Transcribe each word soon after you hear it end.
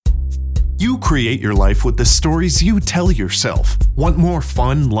You create your life with the stories you tell yourself. Want more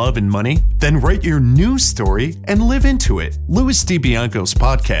fun, love, and money? Then write your new story and live into it. Louis DiBianco's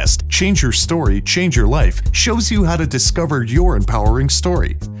podcast, Change Your Story, Change Your Life, shows you how to discover your empowering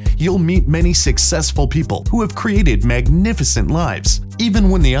story. You'll meet many successful people who have created magnificent lives, even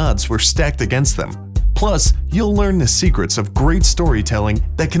when the odds were stacked against them. Plus, you'll learn the secrets of great storytelling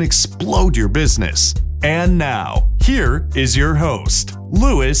that can explode your business. And now, here is your host,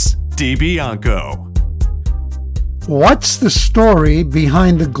 Louis DiBianco. What's the story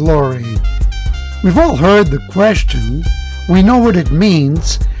behind the glory? We've all heard the question, we know what it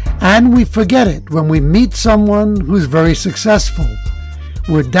means, and we forget it when we meet someone who's very successful.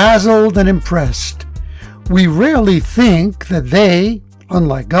 We're dazzled and impressed. We rarely think that they,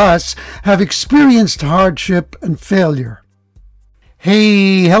 unlike us, have experienced hardship and failure.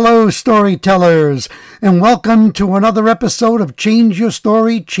 Hey, hello storytellers, and welcome to another episode of Change Your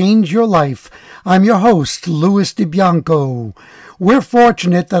Story, Change Your Life. I'm your host, Louis DiBianco. We're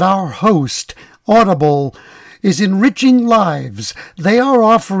fortunate that our host, Audible, is enriching lives. They are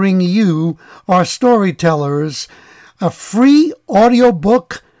offering you, our storytellers, a free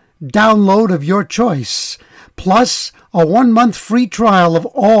audiobook download of your choice, plus a 1-month free trial of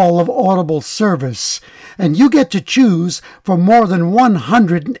all of Audible's service. And you get to choose from more than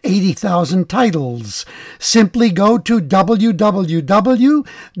 180,000 titles. Simply go to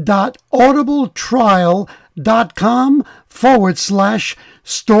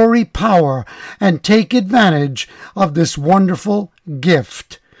www.audibletrial.com/storypower and take advantage of this wonderful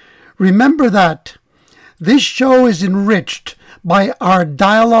gift. Remember that this show is enriched by our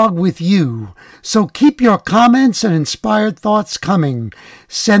dialogue with you, so keep your comments and inspired thoughts coming.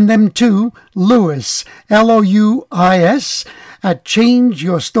 Send them to Louis, Louis, at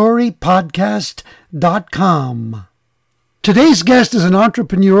changeyourstorypodcast.com. Today's guest is an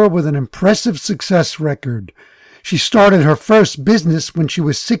entrepreneur with an impressive success record. She started her first business when she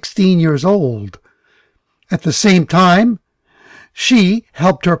was 16 years old. At the same time, she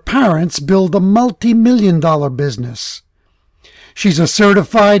helped her parents build a multi-million-dollar business. She's a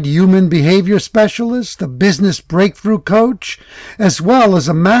certified human behavior specialist, a business breakthrough coach, as well as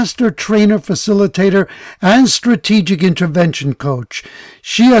a master trainer, facilitator, and strategic intervention coach.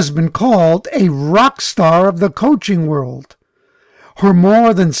 She has been called a rock star of the coaching world. Her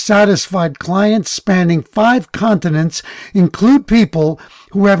more than satisfied clients spanning 5 continents include people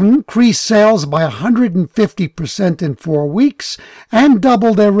who have increased sales by 150% in 4 weeks and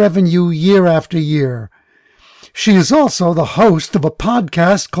doubled their revenue year after year. She is also the host of a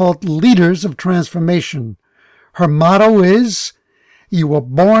podcast called Leaders of Transformation. Her motto is, "You were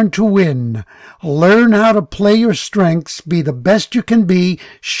born to win. Learn how to play your strengths, be the best you can be,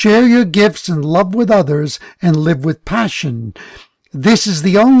 share your gifts and love with others, and live with passion. This is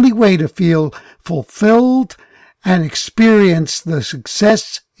the only way to feel fulfilled and experience the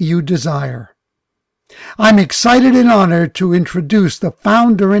success you desire." I'm excited and honored to introduce the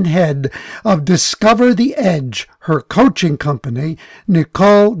founder and head of Discover the Edge, her coaching company,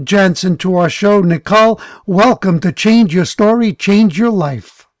 Nicole Jansen, to our show. Nicole, welcome to Change Your Story, Change Your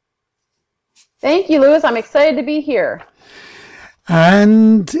Life. Thank you, Louis. I'm excited to be here.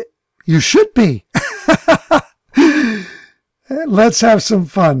 And you should be. Let's have some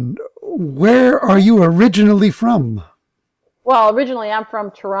fun. Where are you originally from? Well, originally I'm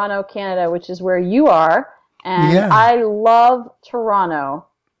from Toronto, Canada, which is where you are, and Yeah. I love Toronto.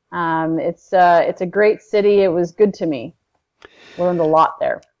 It's a great city. It was good to me. Learned a lot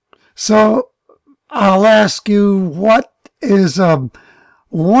there. So I'll ask you, what is a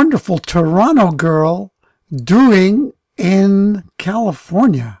wonderful Toronto girl doing in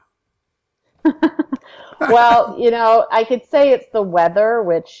California? Well, I could say it's the weather,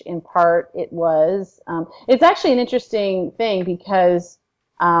 which in part it was. It's actually an interesting thing because,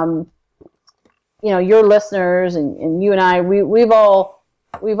 your listeners and you and I, we've all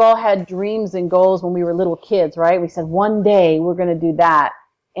had dreams and goals when we were little kids, right? We said one day we're going to do that.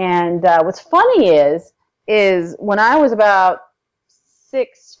 And what's funny is when I was about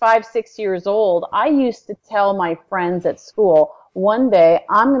 6 years old, I used to tell my friends at school, one day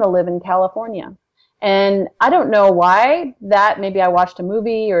I'm going to live in California. And I don't know why that. Maybe I watched a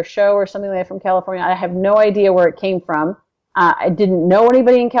movie or a show or something like that from California. I have no idea where it came from. I didn't know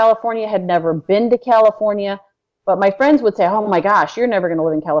anybody in California, had never been to California. But my friends would say, oh my gosh, you're never going to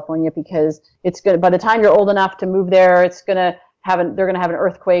live in California because by the time you're old enough to move there, they're going to have an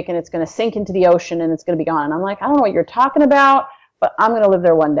earthquake and it's going to sink into the ocean and it's going to be gone. And I'm like, I don't know what you're talking about, but I'm going to live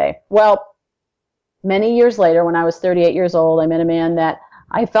there one day. Well, many years later, when I was 38 years old, I met a man that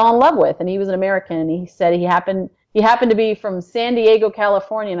I fell in love with, and he was an American, and he said he happened he happened to be from San Diego,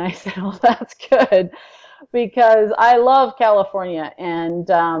 California, and I said, "Oh, that's good," because I love California. And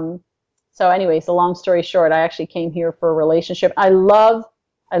so, anyways, the long story short, I actually came here for a relationship. I love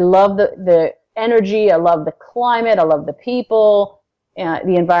the energy. I love the climate. I love the people,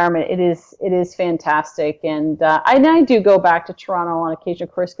 the environment. It is fantastic. And I do go back to Toronto on occasion,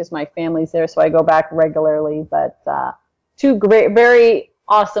 of course, because my family's there, so I go back regularly. But two great, very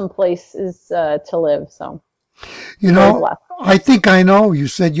awesome places to live. So, you know, I think I know. You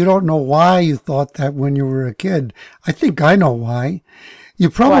said you don't know why you thought that when you were a kid. I think I know why. You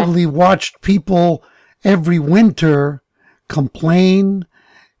probably watched people every winter complain,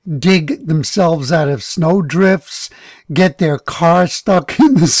 dig themselves out of snow drifts, get their car stuck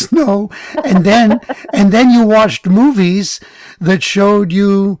in the snow, and then you watched movies that showed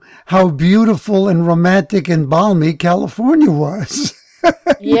you how beautiful and romantic and balmy California was.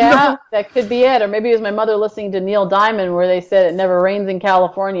 Yeah, that could be it. Or maybe it was my mother listening to Neil Diamond where they said it never rains in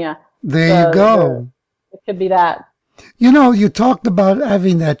California. There you go. It could be that. You know, you talked about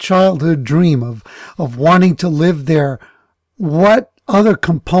having that childhood dream of wanting to live there. What other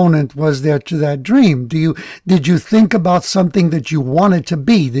component was there to that dream? Did you think about something that you wanted to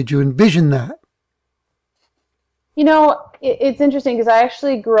be? Did you envision that? You know, it's interesting because I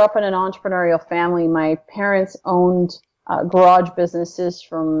actually grew up in an entrepreneurial family. My parents owned garage businesses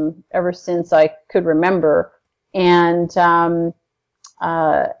from ever since I could remember, and so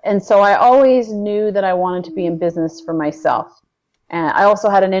I always knew that I wanted to be in business for myself. And I also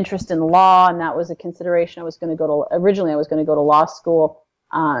had an interest in law, and that was a consideration. Originally I was going to go to law school.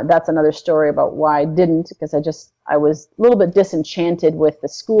 That's another story about why I didn't, because I was a little bit disenchanted with the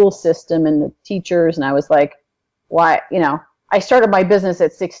school system and the teachers, and I was like, why, I started my business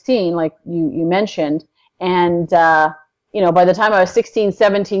at 16, like you mentioned, and by the time I was 16,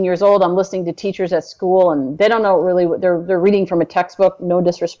 17 years old, I'm listening to teachers at school, and they don't know really what they're reading from a textbook. No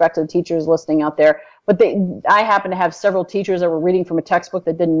disrespect to the teachers listening out there, but I happen to have several teachers that were reading from a textbook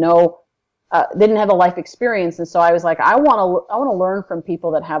that didn't have a life experience, and so I was like, I want to learn from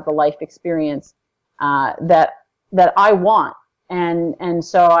people that have the life experience that I want, and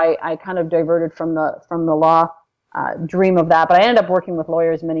so I kind of diverted from the law dream of that, but I ended up working with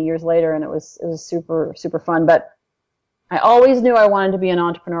lawyers many years later, and it was super super fun, but I always knew I wanted to be an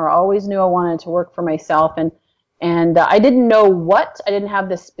entrepreneur. I always knew I wanted to work for myself, and I didn't know what. I didn't have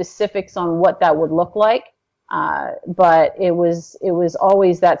the specifics on what that would look like, but it was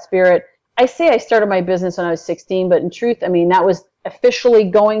always that spirit. I say I started my business when I was 16, but in truth, I mean, that was officially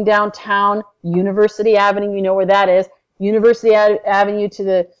going downtown University Avenue. You know where that is? University Avenue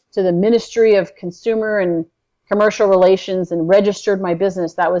to the Ministry of Consumer and Commercial Relations, and registered my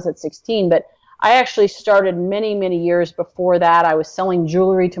business. That was at 16, but I actually started many, many years before that. I was selling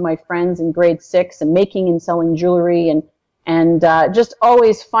jewelry to my friends in grade 6 and making and selling jewelry, and just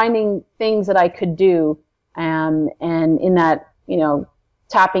always finding things that I could do, and in that,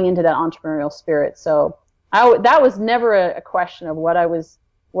 tapping into that entrepreneurial spirit. So that was never a question of what I was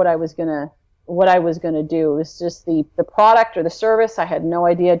gonna do. It was just the product or the service. I had no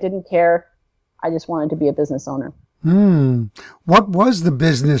idea, didn't care. I just wanted to be a business owner. What was the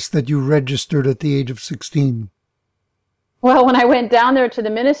business that you registered at the age of 16? Well, when I went down there to the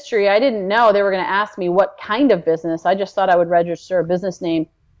ministry, I didn't know they were going to ask me what kind of business. I just thought I would register a business name,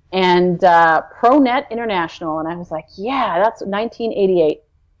 and ProNet International. And I was like, yeah, that's 1988.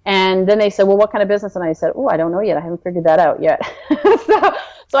 And then they said, well, what kind of business? And I said, oh, I don't know yet. I haven't figured that out yet.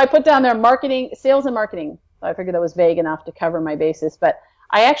 So I put down there sales and marketing. So I figured that was vague enough to cover my basis. But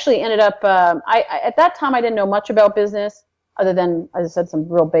I actually ended up, at that time, I didn't know much about business other than, as I said, some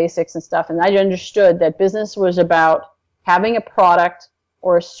real basics and stuff. And I understood that business was about having a product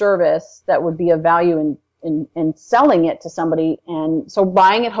or a service that would be of value in selling it to somebody. And so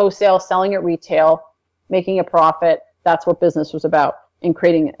buying it wholesale, selling it retail, making a profit, that's what business was about, and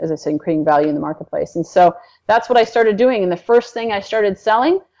creating, as I said, creating value in the marketplace. And so that's what I started doing. And the first thing I started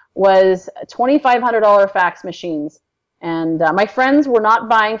selling was $2,500 fax machines. And my friends were not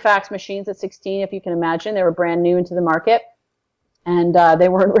buying fax machines at 16, if you can imagine. They were brand new into the market, and they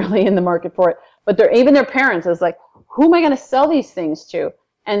weren't really in the market for it. But even their parents, I was like, who am I going to sell these things to?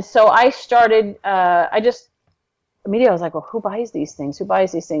 And so I started, immediately I was like, well, who buys these things? Who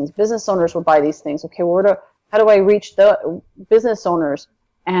buys these things? Business owners will buy these things. Okay, well, how do I reach the business owners?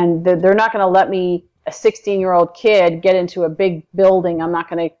 And they're not going to let me, a 16-year-old kid, get into a big building. I'm not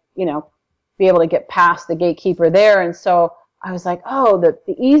going to, be able to get past the gatekeeper there. And so I was like, oh, the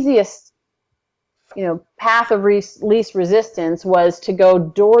easiest, path of least resistance was to go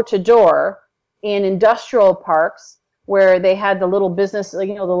door to door in industrial parks where they had the little business, the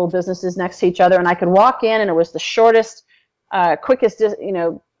little businesses next to each other, and I could walk in, and it was the shortest, quickest,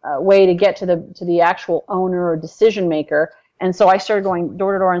 way to get to the actual owner or decision maker. And so I started going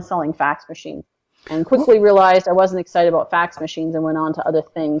door to door and selling fax machines, and quickly realized I wasn't excited about fax machines and went on to other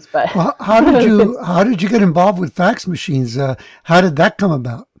things. But well, how did you get involved with fax machines? How did that come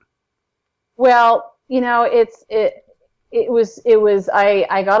about? Well, it was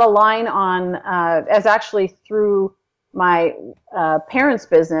I got a line on as actually through my parents'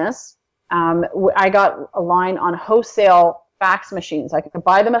 business. I got a line on wholesale fax machines. I could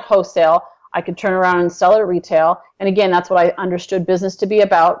buy them at wholesale. I could turn around and sell it at retail. And again, that's what I understood business to be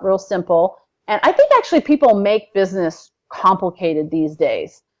about, real simple. And I think actually people make business complicated these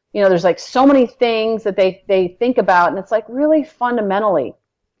days. There's like so many things that they think about, and it's like really fundamentally,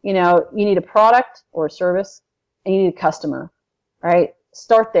 you need a product or a service, and you need a customer, right?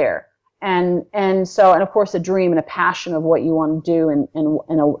 Start there. And of course a dream and a passion of what you want to do, and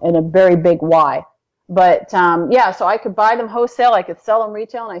a very big why. But so I could buy them wholesale, I could sell them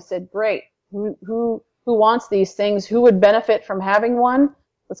retail, and I said, great, who wants these things? Who would benefit from having one?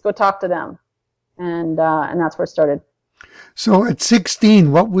 Let's go talk to them. And that's where it started. So at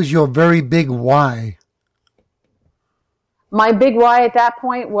 16, what was your very big why? My big why at that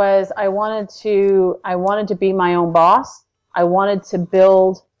point was I wanted to be my own boss. I wanted to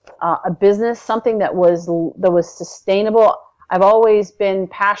build a business, something that was sustainable. I've always been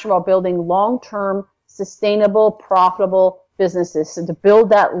passionate about building long-term, sustainable, profitable businesses. So to build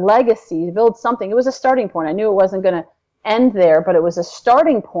that legacy, to build something, it was a starting point. I knew it wasn't going to end there, but it was a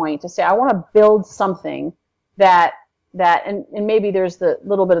starting point to say, I want to build something that and maybe there's the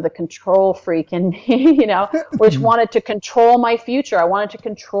little bit of the control freak in me, which wanted to control my future. I wanted to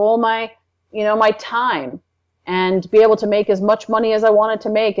control my time, and be able to make as much money as I wanted to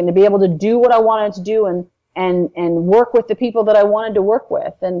make, and to be able to do what I wanted to do, and work with the people that I wanted to work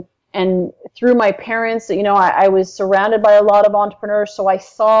with. And through my parents, I was surrounded by a lot of entrepreneurs, so I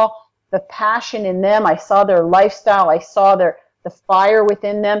saw the passion in them. I saw their lifestyle. I saw the fire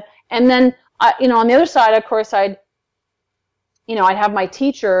within them. And then, on the other side, of course, I'd have my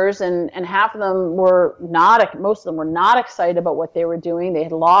teachers, and half of them most of them were not excited about what they were doing. They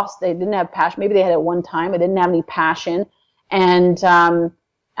didn't have passion. Maybe they had at one time, they didn't have any passion. And so,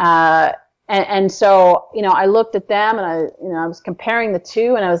 I looked at them, and I was comparing the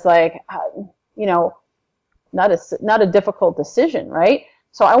two, and I was like, not a difficult decision, right?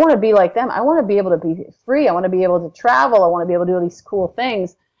 So I want to be like them. I want to be able to be free. I want to be able to travel. I want to be able to do all these cool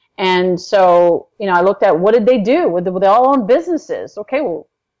things. And so, I looked at what did they do? They all own businesses. Okay, well,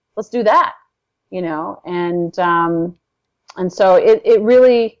 let's do that. And so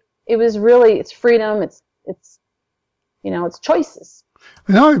it's freedom. It's choices.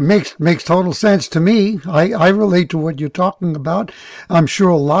 No, it makes total sense to me. I relate to what you're talking about. I'm sure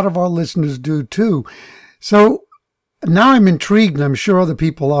a lot of our listeners do too. So now I'm intrigued, and I'm sure other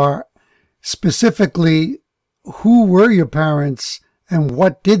people are. Specifically, who were your parents and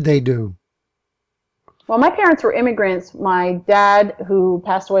what did they do? Well, my parents were immigrants. My dad, who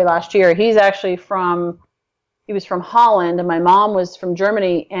passed away last year, he was from Holland, and my mom was from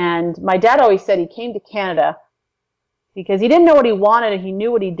Germany. And my dad always said he came to Canada because he didn't know what he wanted, and he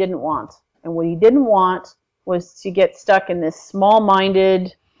knew what he didn't want. And what he didn't want was to get stuck in this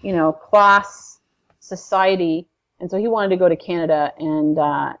small-minded, class society. And so he wanted to go to Canada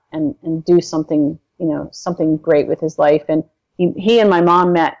and do something, something great with his life. And he and my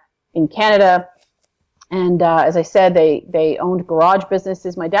mom met in Canada. And as I said, they owned garage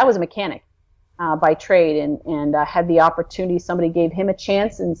businesses. My dad was a mechanic by trade, and had the opportunity. Somebody gave him a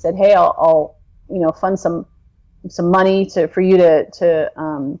chance and said, "Hey, I'll fund some money for you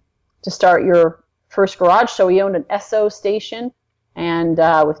to start your first garage." So he owned an Esso station, and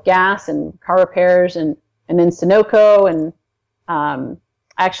with gas and car repairs, and then Sunoco, and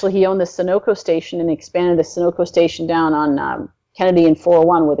actually he owned the Sunoco station and expanded the Sunoco station down on Kennedy and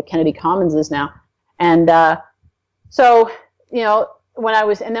 401, where the Kennedy Commons is now. And so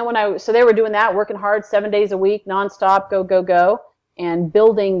they were doing that, working hard 7 days a week, nonstop, go, and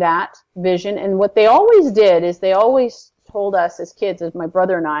building that vision. And what they always did is they always told us as kids, as my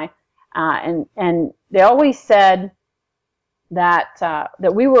brother and I, and they always said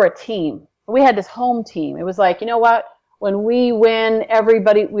that we were a team. We had this home team. It was like, you know what? When we win,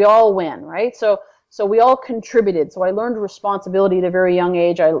 we all win, right? So we all contributed. So I learned responsibility at a very young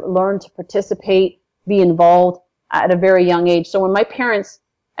age. I learned to participate, be involved at a very young age. So when my parents,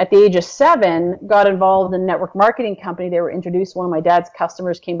 at the age of 7, got involved in a network marketing company, they were introduced. One of my dad's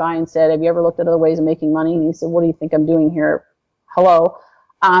customers came by and said, "Have you ever looked at other ways of making money?" And he said, "What do you think I'm doing here? Hello."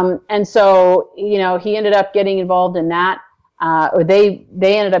 And so, he ended up getting involved in that, or they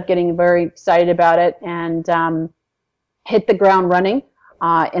ended up getting very excited about it and hit the ground running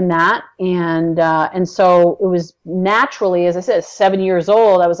in that. And so it was naturally, as I said, 7 years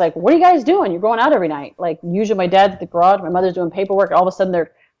old, I was like, what are you guys doing? You're going out every night. Like, usually my dad's at the garage, my mother's doing paperwork. All of a sudden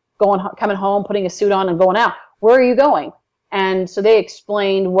they're coming home, putting a suit on and going out. Where are you going? And so they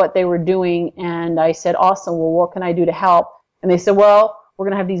explained what they were doing. And I said, awesome. Well, what can I do to help? And they said, well, we're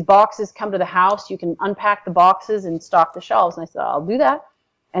going to have these boxes come to the house. You can unpack the boxes and stock the shelves. And I said, I'll do that.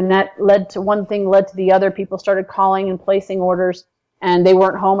 And that led to one thing, led to the other. People started calling and placing orders, and they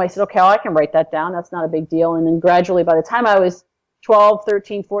weren't home. I said, okay, well, I can write that down. That's not a big deal. And then gradually, by the time I was 12,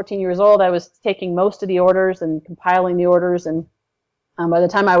 13, 14 years old, I was taking most of the orders and compiling the orders. And by the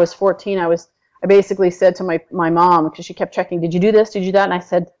time I was 14, I basically said to my mom, because she kept checking, did you do this? Did you do that? And I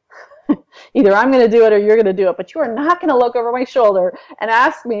said, either I'm going to do it or you're going to do it, but you are not going to look over my shoulder and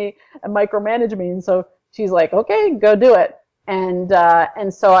ask me and micromanage me. And so she's like, okay, go do it. And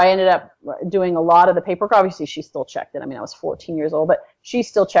so I ended up doing a lot of the paperwork. Obviously, she still checked it. I mean, I was 14 years old, but she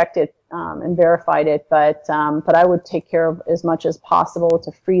still checked it and verified it. But I would take care of as much as possible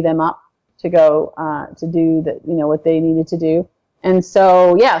to free them up to go to do what they needed to do. And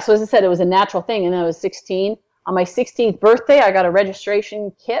so, so as I said, it was a natural thing. And then I was 16. On my 16th birthday, I got a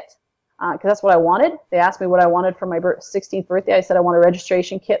registration kit because that's what I wanted. They asked me what I wanted for my 16th birthday. I said, I want a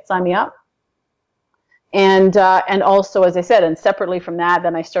registration kit. Sign me up. And also, as I said, and separately from that,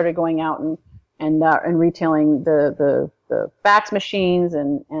 then I started going out and retailing the fax machines,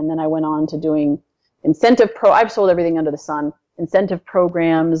 and then I went on to doing I've sold everything under the sun, incentive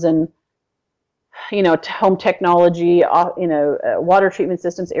programs, and home technology, water treatment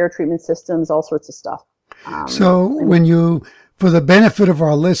systems, air treatment systems, all sorts of stuff. For the benefit of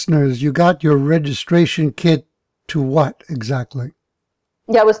our listeners, you got your registration kit to what exactly?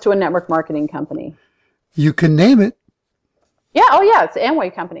 Yeah, it was to a network marketing company. You can name it. Yeah. Oh, yeah. It's the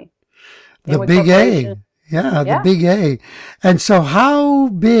Amway company. The big A. Yeah, the big A. And so how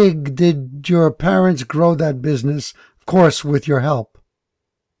big did your parents grow that business? Of course, with your help.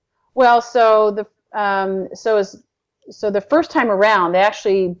 Well, so the first time around, they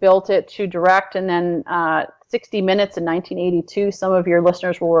actually built it to direct, and then 60 Minutes in 1982, some of your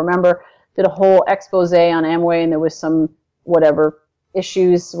listeners will remember, did a whole expose on Amway, and there was some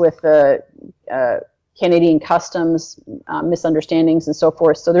issues with the Canadian customs, misunderstandings and so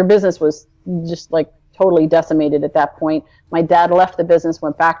forth. So their business was just like totally decimated at that point. My dad left the business,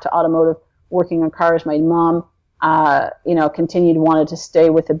 went back to automotive, working on cars. My mom, wanted to stay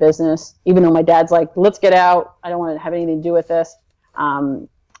with the business, even though my dad's like, let's get out. I don't want to have anything to do with this.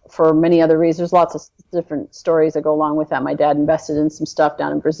 For many other reasons. There's lots of different stories that go along with that. My dad invested in some stuff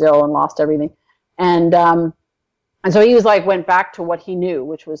down in Brazil and lost everything. And so he went back to what he knew,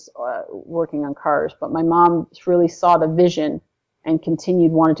 which was working on cars. But my mom really saw the vision and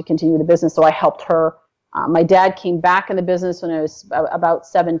wanted to continue the business. So I helped her. My dad came back in the business when I was about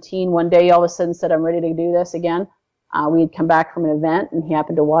 17. One day, he all of a sudden said, I'm ready to do this again. We had come back from an event, and he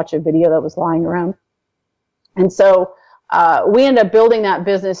happened to watch a video that was lying around. And so we ended up building that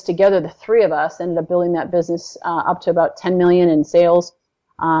business together. The three of us ended up building that business up to about 10 million in sales.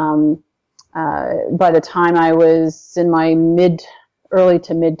 By the time I was in my early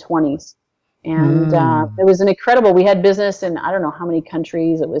to mid 20s. And it was an incredible, we had business in I don't know how many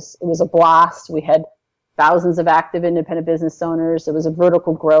countries. It was a blast. We had thousands of active independent business owners. It was a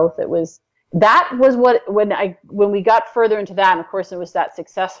vertical growth. When we got further into that, and of course it was that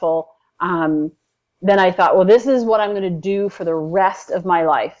successful, then I thought, well, this is what I'm going to do for the rest of my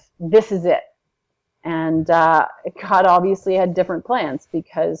life. This is it. And God obviously had different plans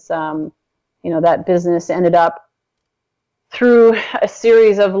because that business ended up through a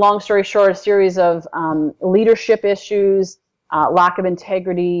series of, long story short, a series of leadership issues, lack of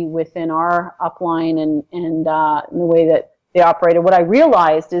integrity within our upline and in the way that they operated. What I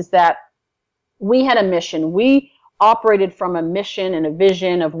realized is that we had a mission. We operated from a mission and a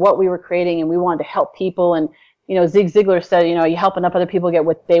vision of what we were creating, and we wanted to help people. And, Zig Ziglar said, you help enough other people get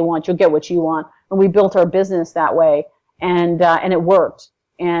what they want, you'll get what you want. And we built our business that way, and it worked.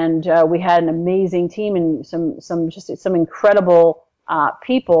 And we had an amazing team and some incredible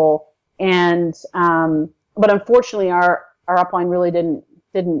people. And but unfortunately, our upline really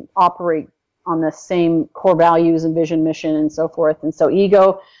didn't operate on the same core values and vision, mission, and so forth. And so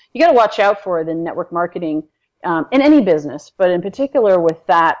ego, you got to watch out for the network marketing in any business, but in particular with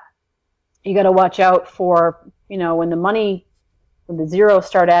that, you got to watch out for when the zeros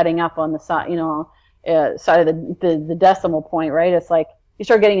start adding up on the side, side of the decimal point, right? It's like you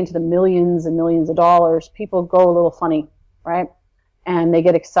start getting into the millions and millions of dollars, people go a little funny, right? and they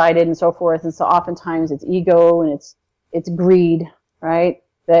get excited and so forth. And so oftentimes it's ego and it's greed, right,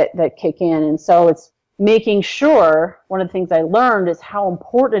 that kick in. And so it's making sure, one of the things I learned is how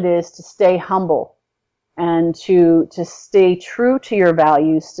important it is to stay humble and to stay true to your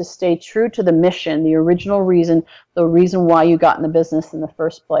values, to stay true to the mission, the original reason, the reason why you got in the business in the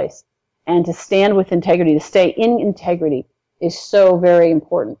first place. And to stand with integrity, to stay in integrity is so very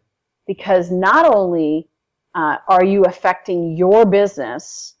important, because not only are you affecting your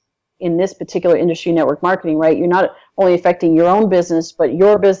business in this particular industry, network marketing, right? You're not only affecting your own business, but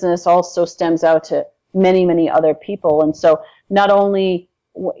your business also stems out to many, many other people. And so not only,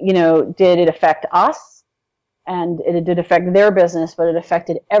 did it affect us and it did affect their business, but it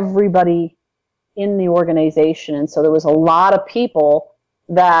affected everybody in the organization. And so there was a lot of people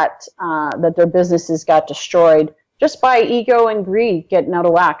that their businesses got destroyed just by ego and greed getting out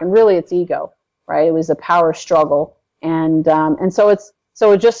of whack. And really it's ego, right? It was a power struggle. And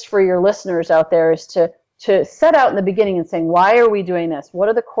so just for your listeners out there is to set out in the beginning and saying, why are we doing this? What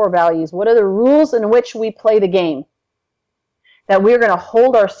are the core values? What are the rules in which we play the game that we're going to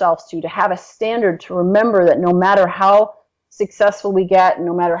hold ourselves to have a standard, to remember that no matter how successful we get,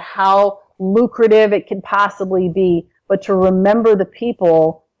 no matter how lucrative it can possibly be, but to remember the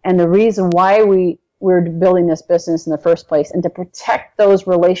people and the reason why we're building this business in the first place, and to protect those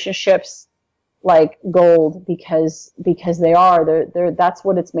relationships like gold, because they're that's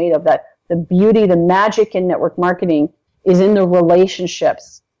what it's made of. That the beauty, the magic in network marketing is in the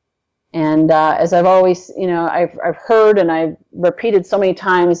relationships. And as I've always, I've heard and I've repeated so many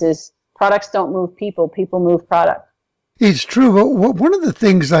times, is products don't move people, people move product. It's true. But one of the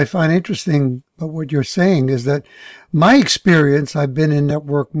things I find interesting about what you're saying is that my experience, I've been in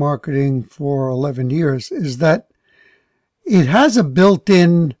network marketing for 11 years, is that it has a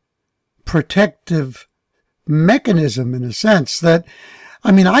built-in protective mechanism, in a sense that,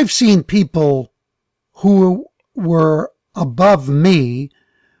 I've seen people who were above me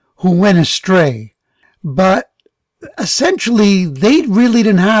who went astray, but essentially they really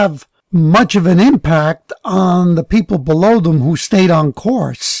didn't have much of an impact on the people below them who stayed on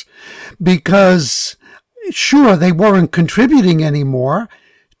course, because sure, they weren't contributing anymore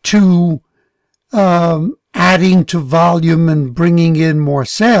to adding to volume and bringing in more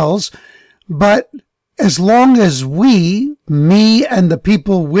sales, but as long as me and the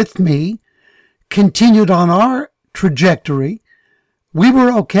people with me, continued on our trajectory, we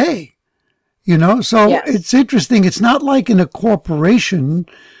were okay. So Yes. It's interesting. It's not like in a corporation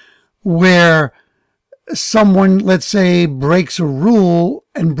where someone, let's say, breaks a rule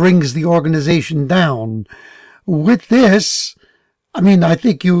and brings the organization down. With this, I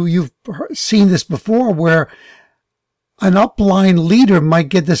think you've seen this before, where an upline leader might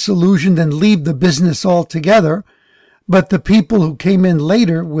get disillusioned and leave the business altogether, but the people who came in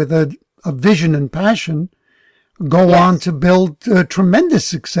later with a vision and passion go Yes. on to build tremendous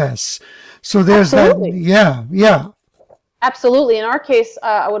success. So there's Absolutely. that. Yeah. Absolutely. In our case,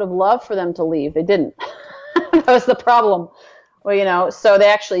 I would have loved for them to leave. They didn't. That was the problem. Well, so they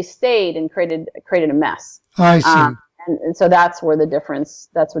actually stayed and created a mess. I see. And so that's where the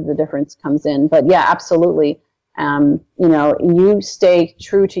difference comes in. But yeah, absolutely. You stay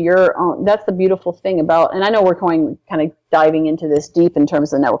true to your own. That's the beautiful thing about, and I know we're going kind of diving into this deep in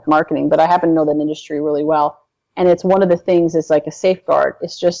terms of network marketing, but I happen to know that industry really well. And it's one of the things, it's like a safeguard.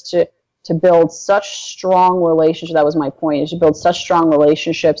 It's just to build such strong relationships. That was my point, is you build such strong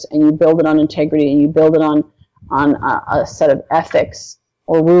relationships, and you build it on integrity, and you build it on a set of ethics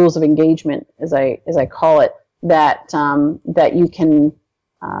or rules of engagement, as I call it, that you can,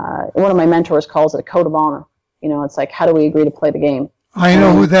 one of my mentors calls it a code of honor. It's like, how do we agree to play the game? I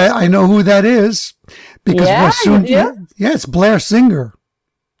know who that is, because Yeah, it's Blair Singer.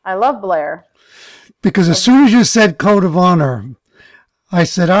 I love Blair. Because as soon as you said code of honor, I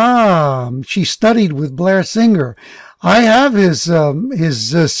said, she studied with Blair Singer. I have his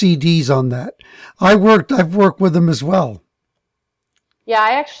CDs on that. I've worked with him as well. Yeah,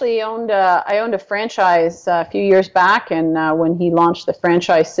 I actually owned a franchise a few years back, and when he launched the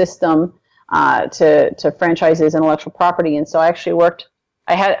franchise system to franchise his intellectual property, and so I actually worked.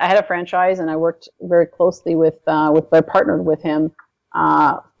 I had a franchise, and I worked very closely with Blair, partnered with him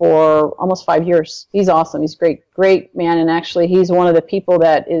for almost 5 years. He's awesome. He's a great man, and actually, he's one of the people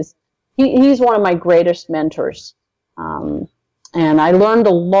that is. He's one of my greatest mentors. And I learned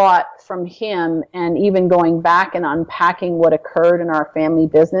a lot from him, and even going back and unpacking what occurred in our family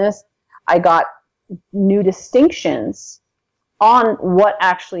business, I got new distinctions on what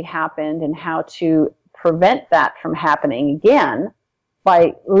actually happened and how to prevent that from happening again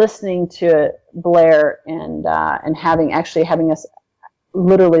by listening to Blair and having us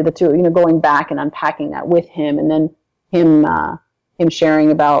literally the two, going back and unpacking that with him, and then him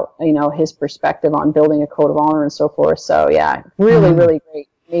sharing about, his perspective on building a code of honor and so forth. So yeah, really, really great,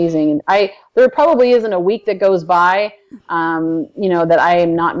 amazing. And there probably isn't a week that goes by, that I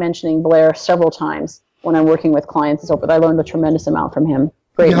am not mentioning Blair several times when I'm working with clients and so forth. I learned a tremendous amount from him.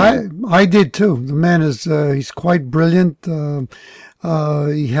 Great. Yeah, I did too. The man is, he's quite brilliant.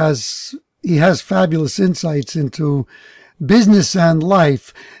 He has fabulous insights into business and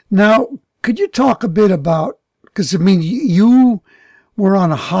life. Now, could you talk a bit about, because you were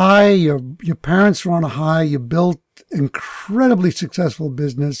on a high, your parents were on a high, you built incredibly successful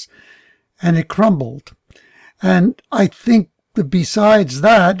business and it crumbled. And I think that besides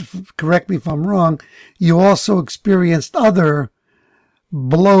that, correct me if I'm wrong, you also experienced other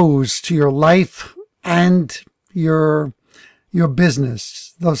blows to your life and your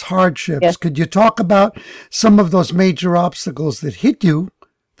business, those hardships. Yes. Could you talk about some of those major obstacles that hit you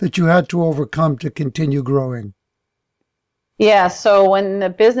that you had to overcome to continue growing? Yeah, so when the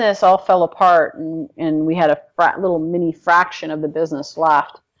business all fell apart and we had a little mini fraction of the business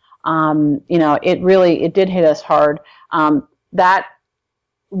left, it did hit us hard. That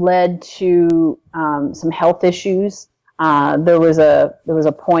led to some health issues. There was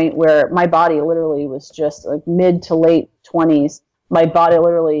a point where my body literally was just like mid to late 20s. My body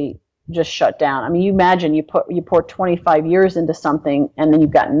literally just shut down. I mean, you imagine you pour 25 years into something and then you've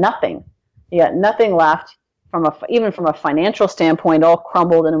got nothing. You got nothing left. Even from a financial standpoint, all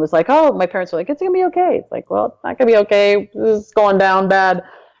crumbled, and it was like, oh, my parents were like, it's gonna be okay. It's like, well, it's not gonna be okay. This is going down bad.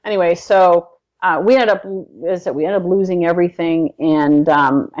 Anyway, so we ended up losing everything, and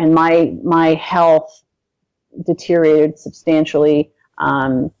my health deteriorated substantially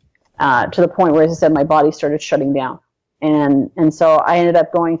to the point where, as I said, my body started shutting down, and so I ended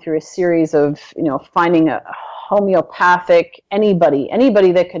up going through a series of finding a homeopathic anybody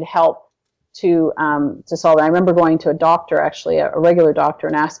that could help to solve it. I remember going to a doctor, actually a regular doctor,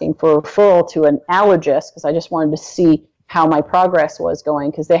 and asking for a referral to an allergist because I just wanted to see how my progress was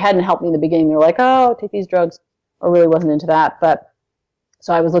going, because they hadn't helped me in the beginning. They were like, oh, take these drugs. I really wasn't into that. But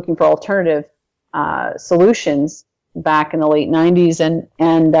so I was looking for alternative solutions back in the late 90s,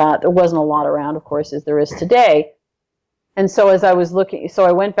 and there wasn't a lot around, of course, as there is today. And so as I was looking, so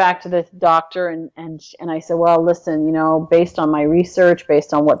I went back to the doctor and I said, well, listen, based on my research,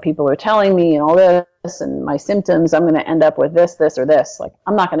 based on what people are telling me and all this and my symptoms, I'm going to end up with this, or this. Like,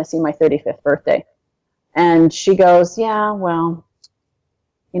 I'm not going to see my 35th birthday. And she goes, yeah, well,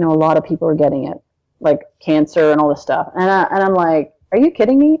 a lot of people are getting it, like cancer and all this stuff. And I'm like, are you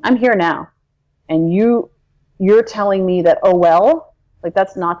kidding me? I'm here now. And you're telling me that, oh, well, like,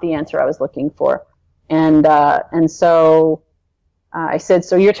 that's not the answer I was looking for. And so I said,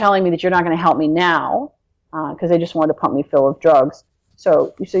 so you're telling me that you're not going to help me now, because they just wanted to pump me full of drugs.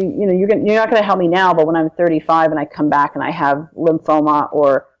 So you're not going to help me now, but when I'm 35 and I come back and I have lymphoma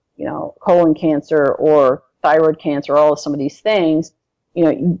or colon cancer or thyroid cancer, all of some of these things,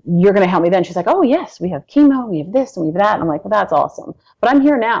 you're going to help me then. She's like, oh yes, we have chemo, we have this, and we have that. And I'm like, well, that's awesome, but I'm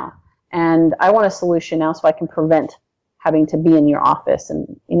here now, and I want a solution now so I can prevent having to be in your office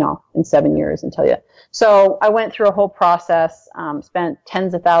and in 7 years and tell you. So I went through a whole process, spent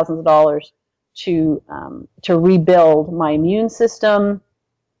tens of thousands of dollars to rebuild my immune system,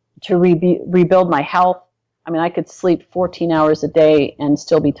 to rebuild my health. I mean, I could sleep 14 hours a day and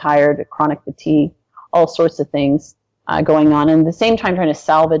still be tired, chronic fatigue, all sorts of things going on. And at the same time, trying to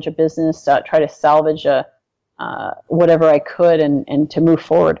salvage a business, try to salvage whatever I could and to move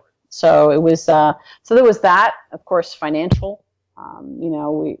forward. So it was, so there was that, of course, financial.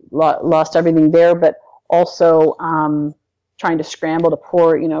 We lost everything there, but also trying to scramble to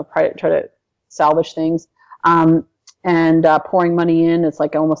try to salvage things, and pouring money in. It's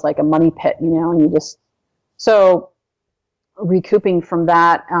like almost like a money pit, and you just, so recouping from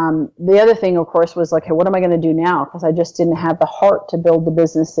that. The other thing, of course, was like, hey, what am I going to do now? Because I just didn't have the heart to build the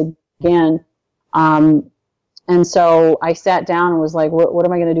business again. And so I sat down and was like, what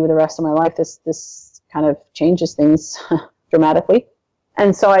am I going to do with the rest of my life? This kind of changes things dramatically.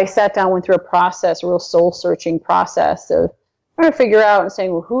 And so I sat down, went through a process, a real soul-searching process of trying to figure out and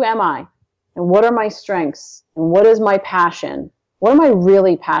saying, well, who am I? And what are my strengths? And what is my passion? What am I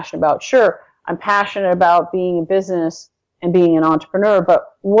really passionate about? Sure, I'm passionate about being in business and being an entrepreneur,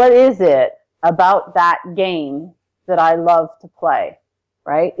 but what is it about that game that I love to play?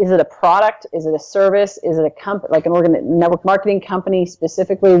 Right? Is it a product? Is it a service? Is it a company, like an network marketing company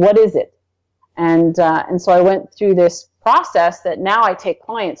specifically? What is it? And so I went through this process that now I take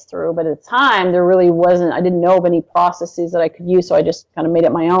clients through, but at the time there really wasn't, I didn't know of any processes that I could use, so I just kind of made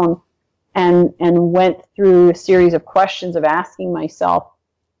it my own. and went through a series of questions of asking myself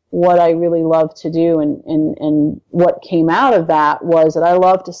what I really love to do. And what came out of that was that I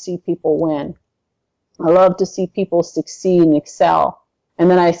love to see people win. I love to see people succeed and excel. And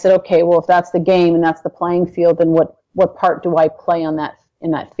then I said, okay, well, if that's the game and that's the playing field, then what part do I play in that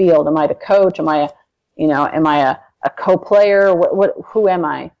field? Am I the coach? Am I a co-player? Who am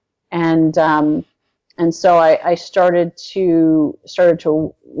I? And so I started to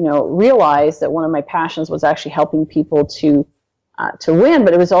realize that one of my passions was actually helping people to win,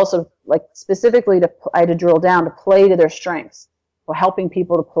 but it was also like specifically I had to drill down to play to their strengths, or helping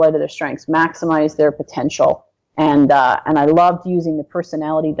people to play to their strengths, maximize their potential. And I loved using the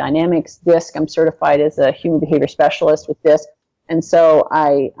personality dynamics DISC. I'm certified as a human behavior specialist with DISC, and so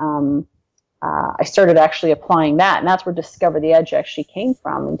I started actually applying that, and that's where Discover the Edge actually came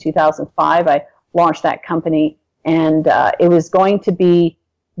from. In 2005, I launched that company, and it was going to be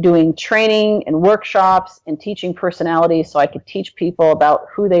doing training and workshops and teaching personality, so I could teach people about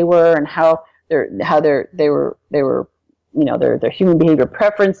who they were and how their human behavior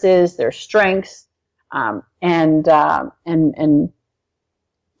preferences, their strengths, and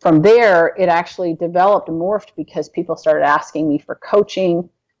from there it actually developed and morphed because people started asking me for coaching,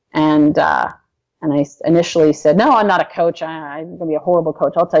 and I initially said, no, I'm not a coach. I'm going to be a horrible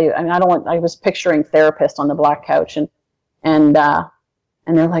coach. I'll tell you. I mean, I was picturing therapist on the black couch, and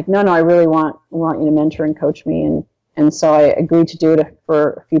they're like, no, I really want you to mentor and coach me, and so I agreed to do it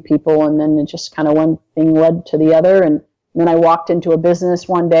for a few people, and then it just kind of one thing led to the other, and then I walked into a business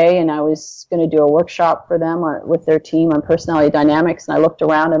one day, and I was going to do a workshop for them with their team on personality dynamics, and I looked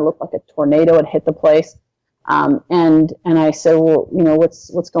around and it looked like a tornado had hit the place, and I said, well,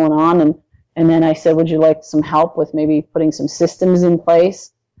 what's going on, and then I said, would you like some help with maybe putting some systems in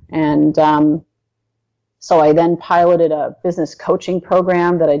place? And so I then piloted a business coaching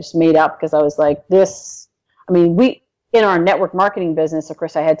program that I just made up because I was like, in our network marketing business, of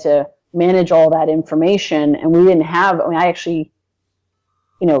course, I had to manage all that information, and we didn't have, I actually,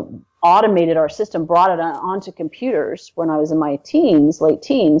 automated our system, brought it onto computers when I was in my late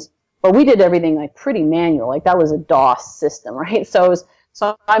teens, but we did everything like pretty manual, like that was a DOS system, right? So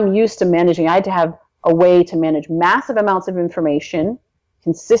I'm used to managing. I had to have a way to manage massive amounts of information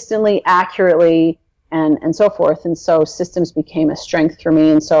consistently, accurately, and so forth. And so systems became a strength for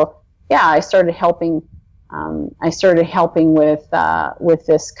me. And so, yeah, I started helping with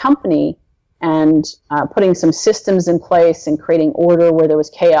this company and putting some systems in place and creating order where there was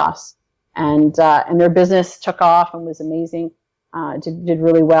chaos. And their business took off and was amazing. Did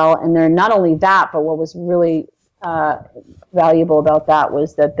really well. And they're not only that, but what was really valuable about that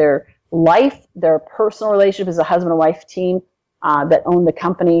was that their personal relationship as a husband and wife team that owned the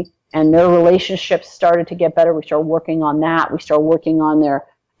company, and their relationships started to get better. We started working on that. We started working on their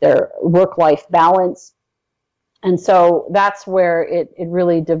work-life balance. And so that's where it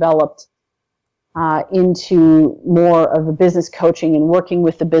really developed into more of a business coaching and working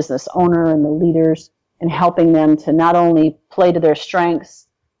with the business owner and the leaders and helping them to not only play to their strengths,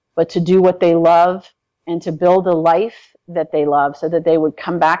 but to do what they love and to build a life that they love, so that they would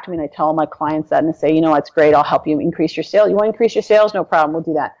come back to me. And I tell all my clients that and say, it's great. I'll help you increase your sales. You want to increase your sales? No problem. We'll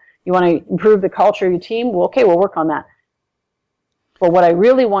do that. You want to improve the culture of your team? Well, okay, we'll work on that. But what I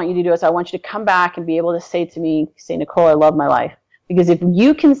really want you to do is I want you to come back and be able to say to me, Nicole, I love my life. Because if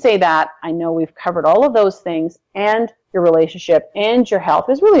you can say that, I know we've covered all of those things, and your relationship and your health.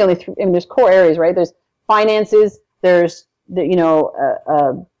 There's really only three, there's core areas, right? There's finances, there's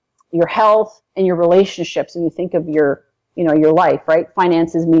your health, and your relationships. And you think of your life, right?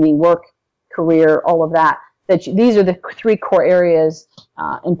 Finances meaning work, career, all of that. These are the three core areas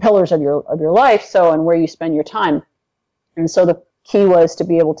and pillars of your life. So, and where you spend your time. And so the key was to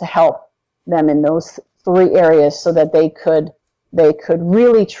be able to help them in those three areas so that they could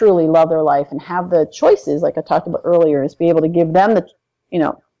really truly love their life and have the choices, like I talked about earlier, is be able to give them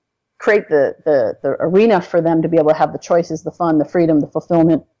create the arena for them to be able to have the choices, the fun, the freedom, the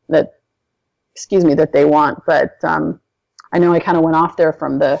fulfillment that they want. But I know I kind of went off there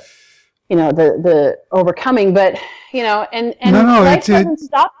from the overcoming, but life doesn't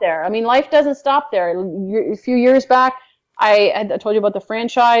stop there. I mean, life doesn't stop there. A few years back, I told you about the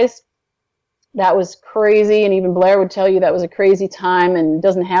franchise. That was crazy, and even Blair would tell you that was a crazy time, and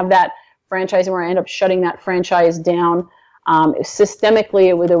doesn't have that franchise anymore. I ended up shutting that franchise down. Systemically,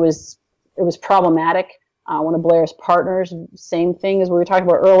 it was problematic. One of Blair's partners, same thing as we were talking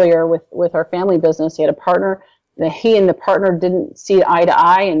about earlier with our family business. He had a partner that he and the partner didn't see eye to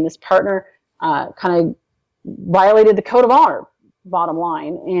eye, and this partner kind of violated the code of honor, bottom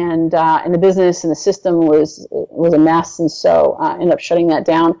line, and the business and the system was a mess, and so ended up shutting that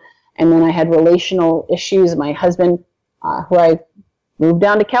down. And then I had relational issues. My husband, who I moved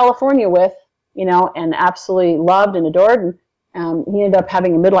down to California with, and absolutely loved and adored. And he ended up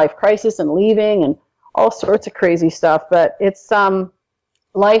having a midlife crisis and leaving and all sorts of crazy stuff. But it's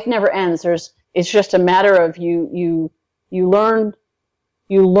life never ends. It's just a matter of you learn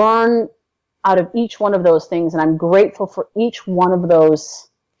out of each one of those things, and I'm grateful for each one of those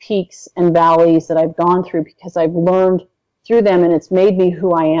peaks and valleys that I've gone through, because I've learned through them, and it's made me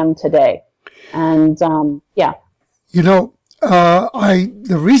who I am today. And yeah. The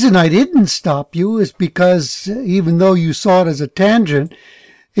reason I didn't stop you is because even though you saw it as a tangent,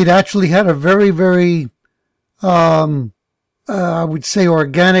 it actually had a very, very, I would say,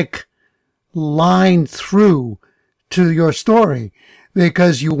 organic line through to your story,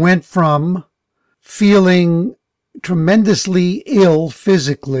 because you went from feeling tremendously ill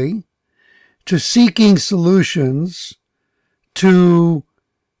physically to seeking solutions, to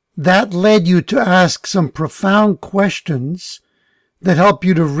that led you to ask some profound questions that help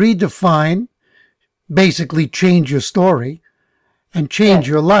you to redefine, basically change your story and change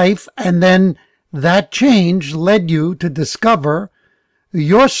your life. And then that change led you to discover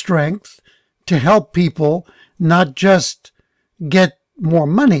your strength to help people not just get more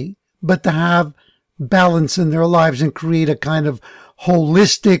money, but to have balance in their lives and create a kind of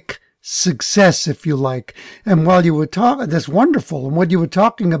holistic success, if you like. And while you were talking, that's wonderful. And what you were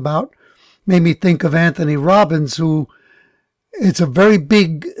talking about made me think of Anthony Robbins, who it's a very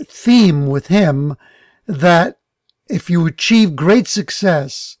big theme with him that if you achieve great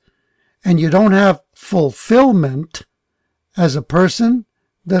success and you don't have fulfillment as a person,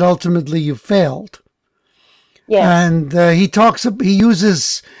 that ultimately you failed. Yes. And he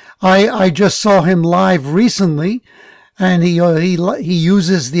uses, I just saw him live recently, and he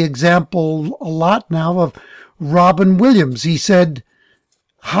uses the example a lot now of Robin Williams. He said,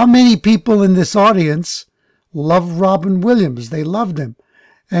 how many people in this audience love Robin Williams? They loved him.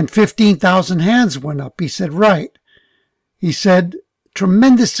 And 15,000 hands went up. He said, right. He said,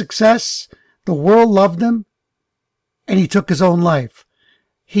 tremendous success. The world loved him. And he took his own life.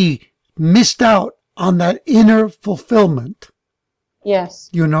 He missed out on that inner fulfillment. Yes.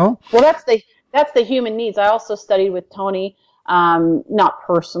 Well, that's the human needs. I also studied with Tony, not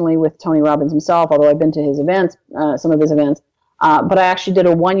personally with Tony Robbins himself, although I've been to his events, some of his events. But I actually did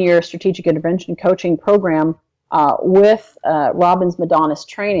a 1-year strategic intervention coaching program with Robbins Madonis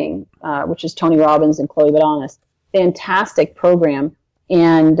Training, which is Tony Robbins and Chloe Madonis. Fantastic program.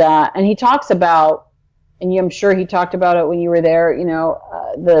 And he talks about, and I'm sure he talked about it when you were there,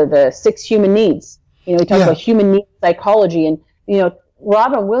 the 6 human needs. He talks about human needs psychology. And,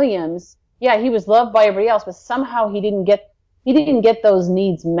 Robin Williams, he was loved by everybody else, but somehow he didn't get those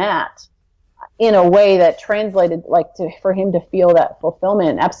needs met in a way that translated for him to feel that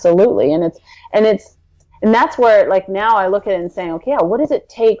fulfillment. Absolutely. And that's where now I look at it and saying, okay, what does it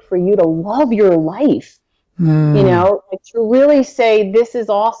take for you to love your life? To really say, this is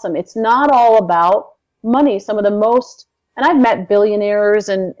awesome. It's not all about money. Some of the most, and I've met billionaires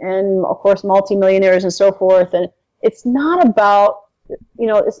and of course multimillionaires and so forth. And it's not about,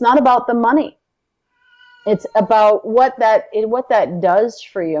 it's not about the money. It's about what that does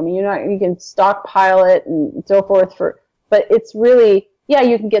for you. I mean, you can stockpile it and so forth but it's really,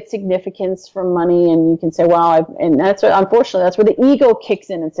 you can get significance from money, and you can say, and that's what, unfortunately, that's where the ego kicks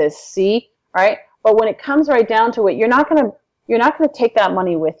in and says, see, right? But when it comes right down to it, you're not going to take that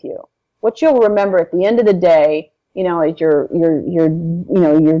money with you. What you'll remember at the end of the day, your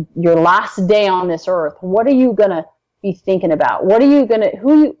last day on this earth, what are you going to be thinking about? What are you going to,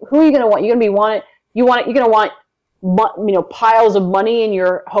 who are you going to want? You're going to want piles of money in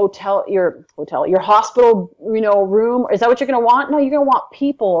your your hospital, room. Is that what you're going to want? No, you're going to want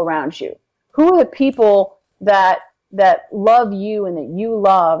people around you. Who are the people that love you and that you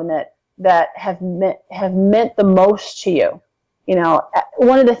love and that have meant the most to you?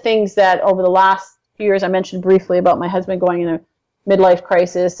 One of the things that over the last few years, I mentioned briefly about my husband going in a midlife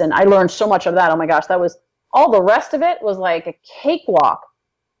crisis, and I learned so much of that. Oh my gosh, that was, all the rest of it was like a cakewalk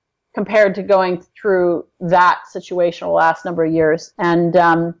compared to going through that situation the last number of years. And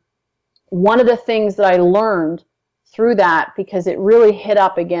one of the things that I learned through that, because it really hit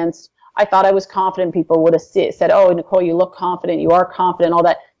up against, I thought I was confident. People would have said, oh, Nicole, you look confident, you are confident, all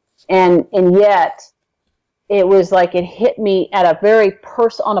that. And yet it was like it hit me at a very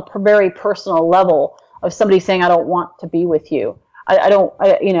personal level of somebody saying, I don't want to be with you. I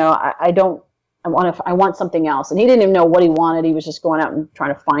want something else. And he didn't even know what he wanted. He was just going out and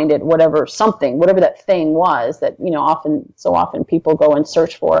trying to find it, whatever that thing was that, so often people go and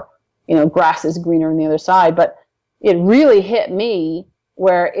search for, grass is greener on the other side. But it really hit me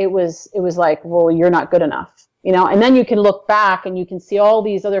where it was like, well, you're not good enough, and then you can look back and you can see all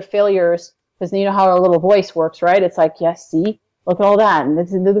these other failures, because you know how our little voice works, right? It's like, yes, see, look at all that, and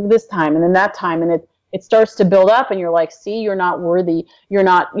this time, and then that time, and it starts to build up, and you're like, see, you're not worthy, you're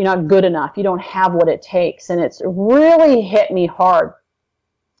not good enough, you don't have what it takes. And it's really hit me hard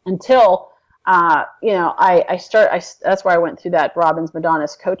until that's why I went through that Robbins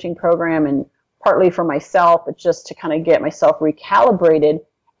Madonnas coaching program, and partly for myself, but just to kind of get myself recalibrated.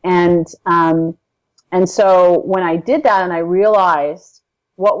 And so when I did that and I realized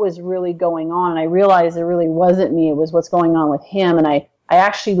what was really going on, and I realized it really wasn't me, it was what's going on with him. And I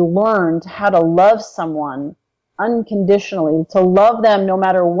actually learned how to love someone unconditionally, to love them no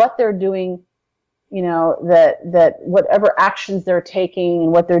matter what they're doing, that whatever actions they're taking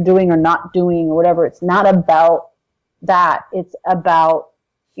and what they're doing or not doing or whatever, it's not about that. It's about,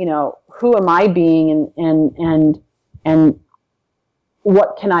 who am I being, and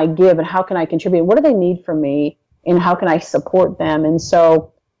what can I give, and how can I contribute? What do they need from me, and how can I support them? And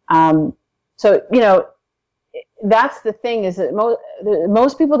so, that's the thing, is that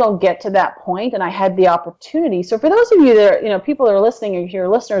most people don't get to that point, and I had the opportunity. So for those of you that, people that are listening, or your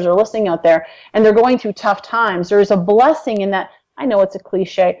listeners are listening out there, and they're going through tough times, there's a blessing in that. I know it's a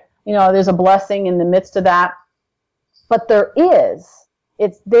cliche, there's a blessing in the midst of that, but there is.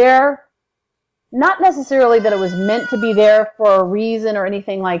 It's there, not necessarily that it was meant to be there for a reason or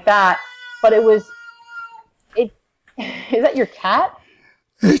anything like that, but is that your cat?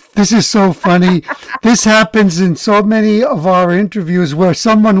 This is so funny. This happens in so many of our interviews where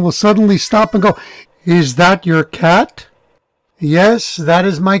someone will suddenly stop and go, "Is that your cat?" Yes, that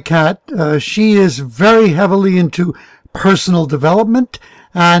is my cat. She is very heavily into personal development,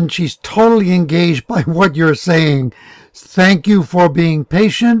 and she's totally engaged by what you're saying. Thank you for being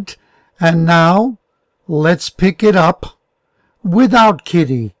patient. And now, let's pick it up without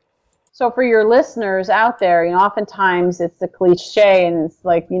Kitty. So for your listeners out there, oftentimes it's a cliche, and it's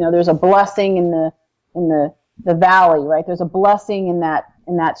like, there's a blessing in the valley, right? There's a blessing in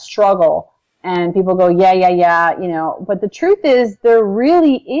that struggle, and people go, yeah, but the truth is there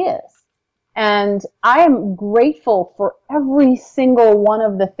really is. And I am grateful for every single one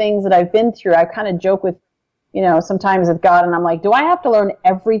of the things that I've been through. I kind of joke with, sometimes with God, and I'm like, do I have to learn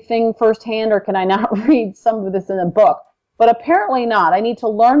everything firsthand, or can I not read some of this in a book? But apparently not. I need to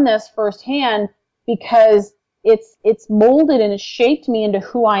learn this firsthand, because it's molded and it's shaped me into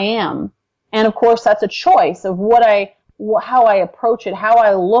who I am. And of course, that's a choice of how I approach it, how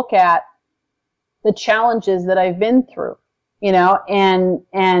I look at the challenges that I've been through,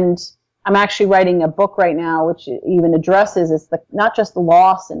 and I'm actually writing a book right now, which even addresses not just the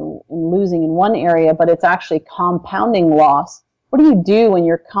loss and losing in one area, but it's actually compounding loss. What do you do when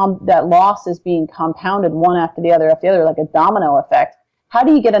that loss is being compounded one after the other, like a domino effect? How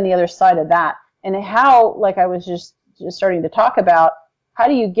do you get on the other side of that? And how, like I was just starting to talk about, how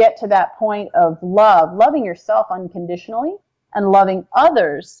do you get to that point of loving yourself unconditionally and loving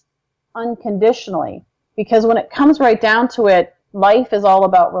others unconditionally? Because when it comes right down to it, life is all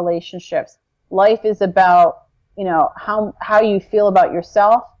about relationships. Life is about, how you feel about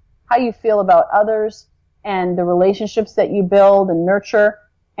yourself, how you feel about others, and the relationships that you build and nurture,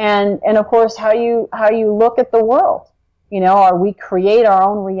 and of course how you look at the world. Or we create our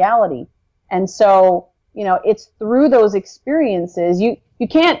own reality. And so, it's through those experiences. You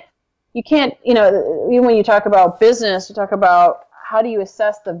can't, even when you talk about business, you talk about how do you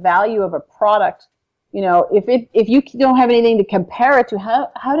assess the value of a product. If you don't have anything to compare it to,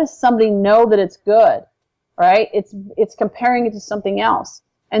 how does somebody know that it's good, right? It's comparing it to something else.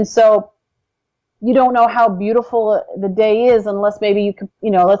 And so you don't know how beautiful the day is unless maybe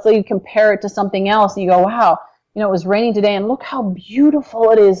let's say you compare it to something else and you go, wow, it was raining today and look how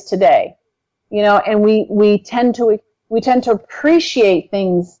beautiful it is today. And we tend to appreciate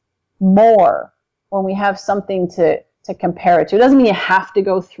things more when we have something to compare it to. It doesn't mean you have to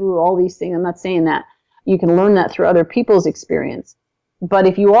go through all these things. I'm not saying that. You can learn that through other people's experience. But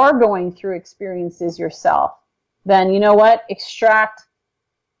if you are going through experiences yourself, then you know what? If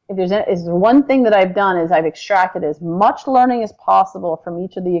there's one thing that I've done, is I've extracted as much learning as possible from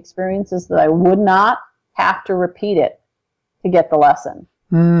each of the experiences, that I would not have to repeat it to get the lesson.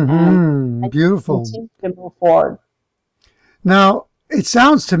 Mm-hmm. Beautiful. Continue to move forward. Now, it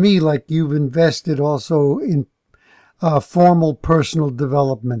sounds to me like you've invested also in formal personal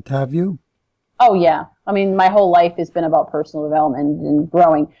development, have you? Oh, yeah. I mean, my whole life has been about personal development and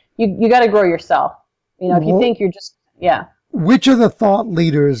growing. You got to grow yourself. If you think you're just, yeah. Which are the thought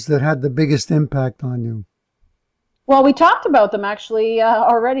leaders that had the biggest impact on you? Well, we talked about them actually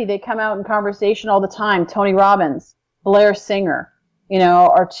already. They come out in conversation all the time. Tony Robbins, Blair Singer,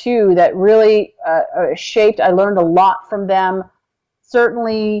 are two that really shaped. I learned a lot from them.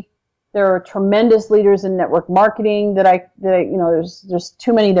 Certainly, there are tremendous leaders in network marketing that I there's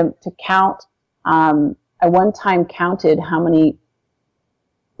too many to count. I one time counted how many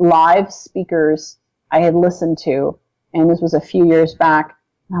live speakers I had listened to, and this was a few years back.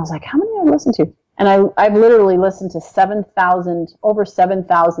 And I was like, how many have I listened to? And I've literally listened to over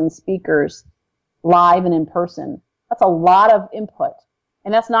 7,000 speakers live and in person. That's a lot of input.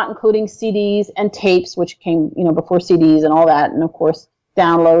 And that's not including CDs and tapes, which came, before CDs and all that. And of course,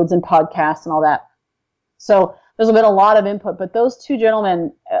 downloads and podcasts and all that. So there's been a lot of input, but those two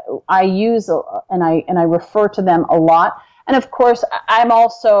gentlemen, I use and I refer to them a lot. And of course, I'm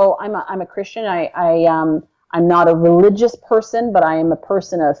a Christian. I'm not a religious person, but I am a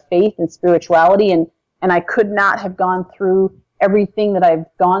person of faith and spirituality. And I could not have gone through everything that I've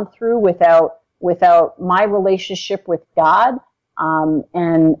gone through without my relationship with God, and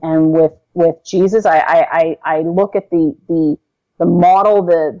with Jesus. I look at the model,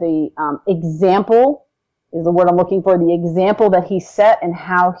 the example is the word I'm looking for, the example that he set and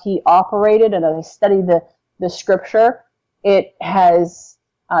how he operated. And as I study the scripture, it has,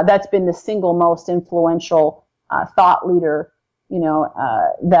 that's been the single most influential thought leader,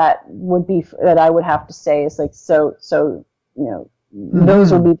 that I would have to say is like,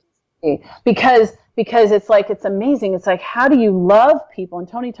 those would be, because it's amazing. It's like, how do you love people? And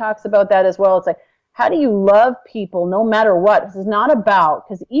Tony talks about that as well. It's like, how do you love people no matter what? This is not about,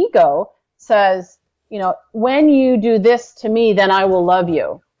 because ego says, when you do this to me, then I will love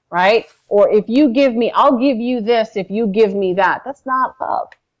you, right? Or if you give me, I'll give you this if you give me that. That's not love,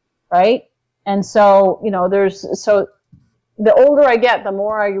 right? And so, so the older I get, the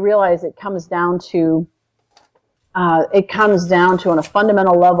more I realize it comes down to on a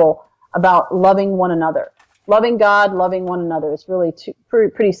fundamental level about loving one another. Loving God, loving one another is really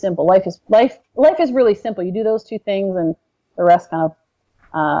pretty simple. Life is really simple. You do those two things, and the rest kind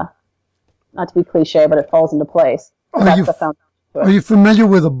of, not to be cliche, but it falls into place. Are you familiar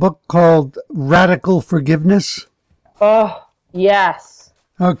with a book called Radical Forgiveness? Oh, yes.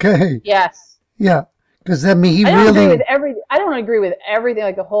 Okay. Yes. Yeah, because I mean, I don't agree with everything.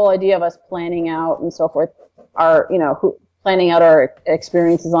 Like the whole idea of us planning out and so forth, planning out our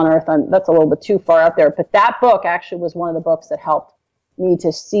experiences on Earth. That's a little bit too far out there. But that book actually was one of the books that helped me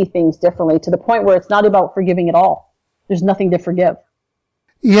to see things differently, to the point where it's not about forgiving at all. There's nothing to forgive.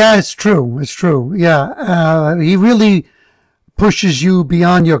 Yeah, it's true. It's true. Yeah, he really pushes you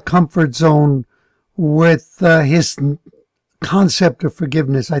beyond your comfort zone with his concept of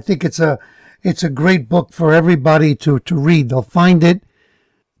forgiveness. I think it's a great book for everybody to read. They'll find it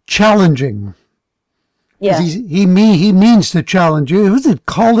challenging. Yeah, he means to challenge you. Was it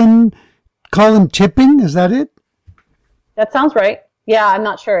Colin Tipping? Is that it? That sounds right. Yeah, I'm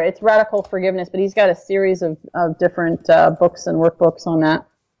not sure. It's Radical Forgiveness, but he's got a series of different books and workbooks on that.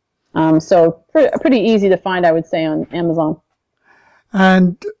 So pretty easy to find, I would say, on Amazon.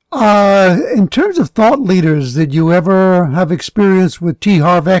 And in terms of thought leaders, did you ever have experience with T.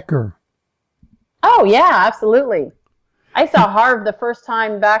 Harv Eker? Oh, yeah, absolutely. I saw Harv the first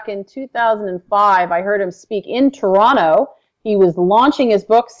time back in 2005. I heard him speak in Toronto. He was launching his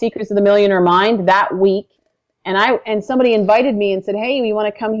book, Secrets of the Millionaire Mind, that week. And somebody invited me and said, hey, we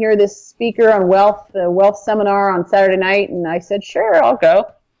want to come hear this speaker on the wealth seminar on Saturday night. And I said, sure, I'll go.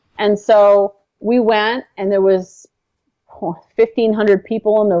 And so we went, and there was 1,500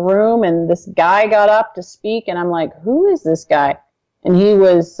 people in the room, and this guy got up to speak, and I'm like, who is this guy? And he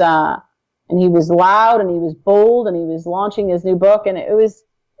was loud, and he was bold, and he was launching his new book, and it was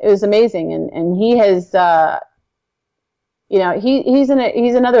amazing. And he has, he's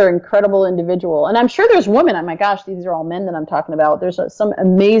another incredible individual. And I'm sure there's women. Oh my gosh, these are all men that I'm talking about. There's some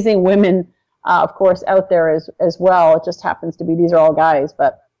amazing women, of course, out there as well. It just happens to be these are all guys,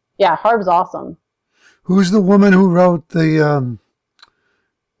 but yeah, Harv's awesome. Who's the woman who wrote the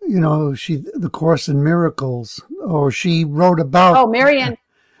Course in Miracles, or she wrote about? Oh, Marianne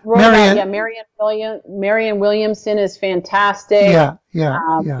Williamson is fantastic.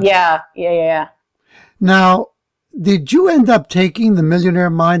 Yeah. Now, did you end up taking the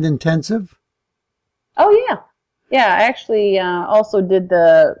Millionaire Mind Intensive? Oh, yeah. Yeah, I actually also did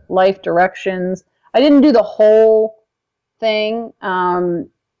the Life Directions. I didn't do the whole thing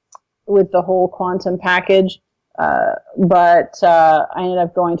with the whole quantum package, but I ended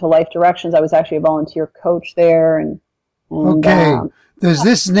up going to Life Directions. I was actually a volunteer coach there. And okay. Does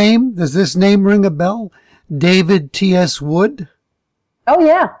this name ring a bell? David T.S. Wood? Oh,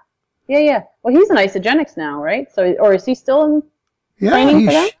 yeah. Yeah. Well, he's in Isagenix now, right? So, or is he still in training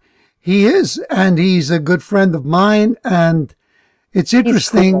for that? He is, and he's a good friend of mine. And It's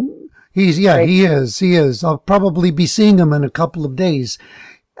interesting. Great. He is. He is. I'll probably be seeing him in a couple of days.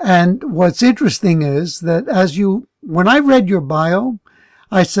 And what's interesting is that when I read your bio,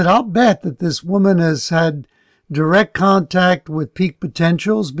 I said, I'll bet that this woman has had direct contact with Peak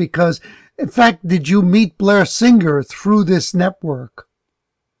Potentials because, in fact, did you meet Blair Singer through this network?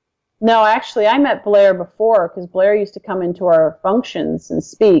 No, actually, I met Blair before because Blair used to come into our functions and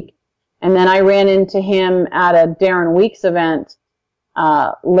speak. And then I ran into him at a Darren Weeks event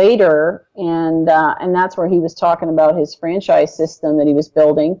later, and that's where he was talking about his franchise system that he was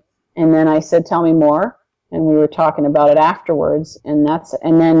building. And then I said, "Tell me more." And we were talking about it afterwards. And that's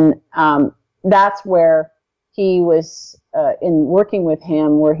where he was in working with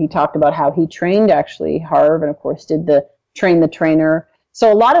him, where he talked about how he trained actually Harv, and of course did the train the trainer. So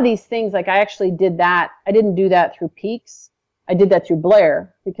a lot of these things, like I actually did that. I didn't do that through Peaks. I did that through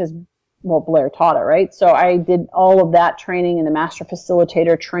Blair because, well, Blair taught it, right? So I did all of that training and the master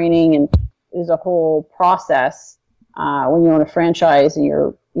facilitator training, and there's a whole process when you own a franchise and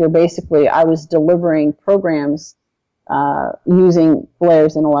you're basically, I was delivering programs using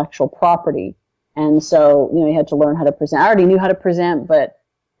Blair's intellectual property. And so, you had to learn how to present. I already knew how to present, but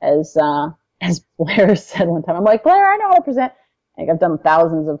as Blair said one time, I'm like, "Blair, I know how to present." Like I've done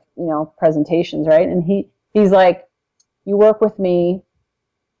thousands of, presentations, right? And he's like, "You work with me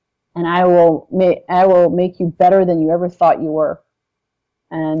and I will make you better than you ever thought you were."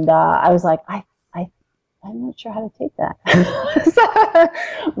 And I was like, I'm not sure how to take that.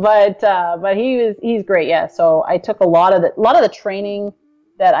 but he's great. Yeah. So I took a lot of the training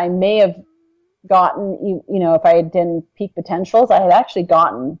that I may have gotten, if I had done Peak Potentials, I had actually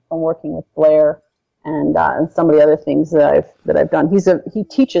gotten from working with Blair and some of the other things that I've done. He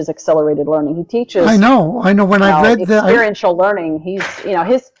teaches accelerated learning. He teaches. I know. When I read that experiential learning, he's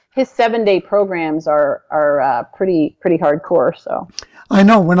his 7-day programs are pretty hardcore. So. I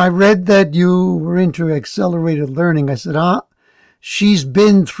know. When I read that you were into accelerated learning, I said, she's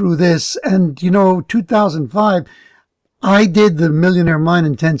been through this. And, 2005, I did the Millionaire Mind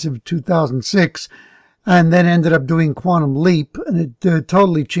Intensive 2006 and then ended up doing Quantum Leap, and it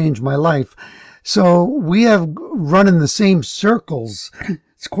totally changed my life. So we have run in the same circles.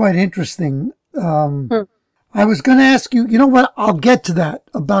 It's quite interesting. I was going to ask you, what? I'll get to that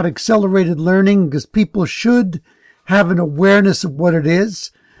about accelerated learning because people should have an awareness of what it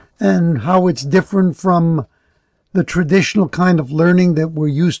is and how it's different from the traditional kind of learning that we're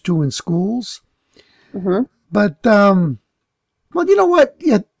used to in schools. Mm-hmm. But, well, you know what?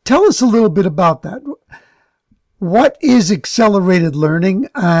 Yeah, tell us a little bit about that. What is accelerated learning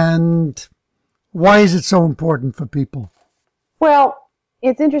and why is it so important for people? Well,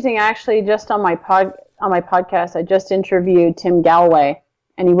 it's interesting. Actually, just on my podcast, I just interviewed Tim Galloway,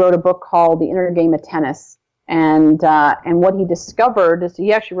 and he wrote a book called The Inner Game of Tennis. And what he discovered is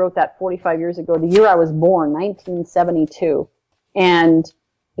he actually wrote that 45 years ago, the year I was born, 1972. And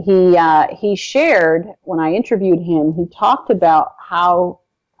he shared, when I interviewed him, he talked about how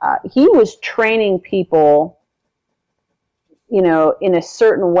he was training people, in a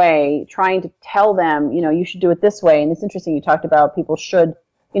certain way, trying to tell them, you should do it this way. And it's interesting, you talked about people should,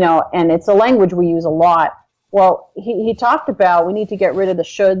 and it's a language we use a lot. Well, he talked about we need to get rid of the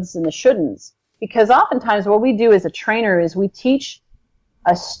shoulds and the shouldn'ts. Because oftentimes what we do as a trainer is we teach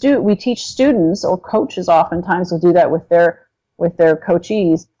students, or coaches oftentimes will do that with their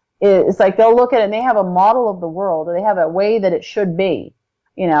coachees. It's like they'll look at it and they have a model of the world, or they have a way that it should be,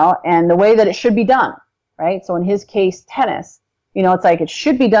 and the way that it should be done, right? So in his case, tennis, it's like it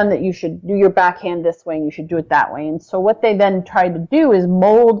should be done that you should do your backhand this way and you should do it that way. And so what they then try to do is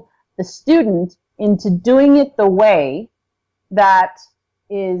mold the student into doing it the way that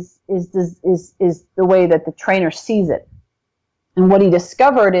is the way that the trainer sees it. And what he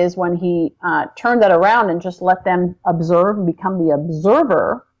discovered is when he turned that around and just let them observe and become the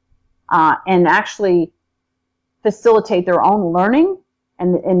observer and actually facilitate their own learning,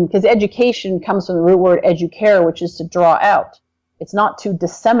 and because education comes from the root word educare, which is to draw out. It's not to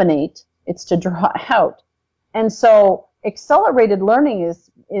disseminate, it's to draw out. And so accelerated learning is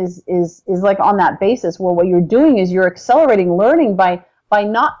like on that basis where what you're doing is you're accelerating learning by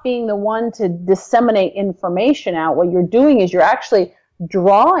not being the one to disseminate information out. What you're doing is you're actually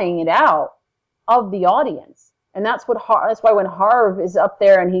drawing it out of the audience. And that's why when Harv is up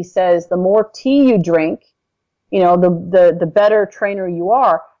there and he says, the more tea you drink, the better trainer you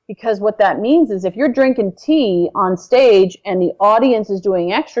are. Because what that means is if you're drinking tea on stage and the audience is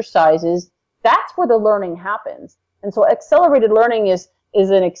doing exercises, that's where the learning happens. And so accelerated learning is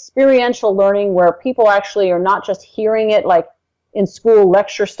an experiential learning where people actually are not just hearing it like in school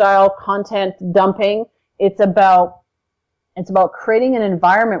lecture style content dumping. It's about It's about creating an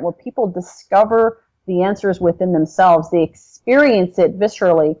environment where people discover the answers within themselves. They experience it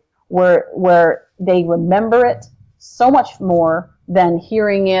viscerally, where they remember it so much more than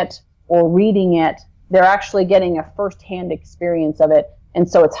hearing it or reading it. They're actually getting a firsthand experience of it. And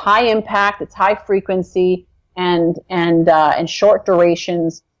so it's high impact, it's high frequency, and short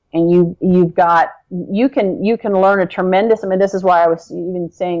durations. And you can learn a tremendous. I mean, this is why I was even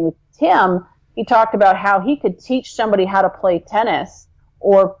saying with Tim, he talked about how he could teach somebody how to play tennis,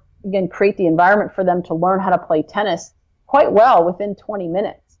 or again create the environment for them to learn how to play tennis quite well within 20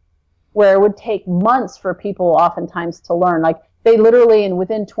 minutes, where it would take months for people oftentimes to learn. Like they literally, and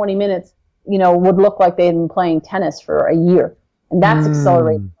within 20 minutes, would look like they had been playing tennis for a year. And that's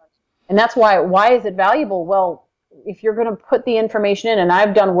accelerated. And that's why is it valuable? Well, if you're going to put the information in, and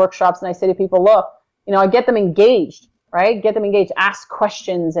I've done workshops and I say to people, look, I get them engaged, right? Get them engaged, ask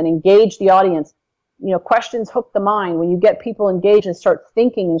questions and engage the audience. Questions hook the mind. When you get people engaged and start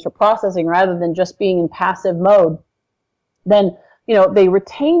thinking and start processing rather than just being in passive mode, then, they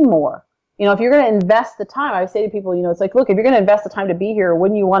retain more. If you're going to invest the time, I would say to people, it's like, look, if you're going to invest the time to be here,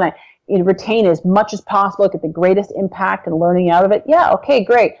 wouldn't you want to retain as much as possible, get the greatest impact and learning out of it? Yeah, okay,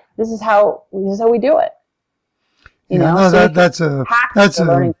 great. This is how we do it.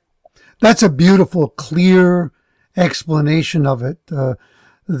 That's a beautiful, clear explanation of it.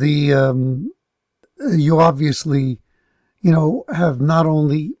 You obviously, have not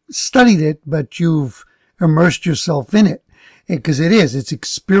only studied it, but you've immersed yourself in it, because it's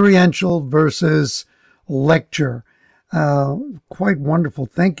experiential versus lecture. Quite wonderful.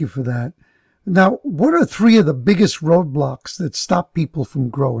 Thank you for that. Now, what are 3 of the biggest roadblocks that stop people from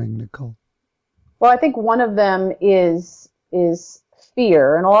growing, Nicole? Well, I think one of them is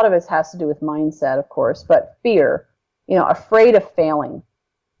fear, and a lot of it has to do with mindset, of course, but fear, afraid of failing.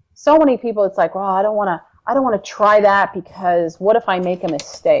 So many people, it's like, well, I don't want to try that because what if I make a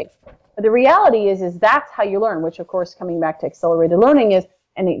mistake? But the reality is that's how you learn, which of course, coming back to accelerated learning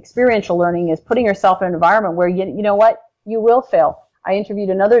and the experiential learning is putting yourself in an environment where you know what, you will fail. I interviewed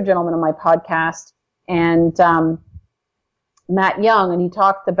another gentleman on my podcast, and Matt Young, and he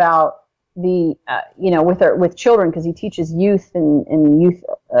talked about the with children, because he teaches youth and youth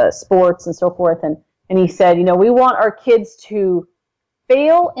sports and so forth, and he said, we want our kids to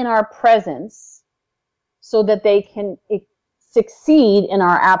fail in our presence so that they can succeed in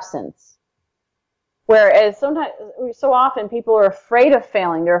our absence. Whereas so often people are afraid of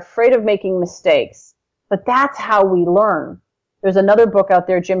failing, they're afraid of making mistakes, but that's how we learn. There's another book out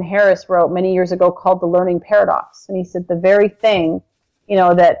there Jim Harris wrote many years ago called The Learning Paradox, and he said the very thing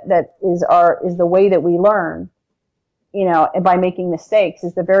that is the way that we learn, by making mistakes,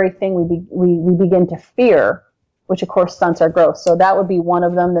 is the very thing we begin to fear, which of course stunts our growth. So that would be one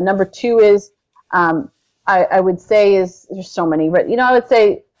of them. The number 2 is, I would say there's so many, but I would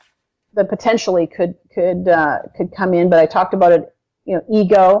say that potentially could come in, but I talked about it,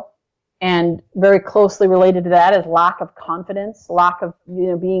 ego, and very closely related to that is lack of confidence, lack of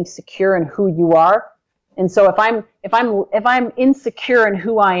being secure in who you are. And so if I'm insecure in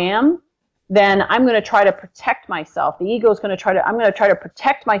who I am, then I'm going to try to protect myself. The ego is I'm going to try to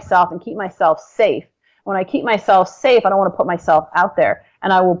protect myself and keep myself safe. When I keep myself safe, I don't want to put myself out there.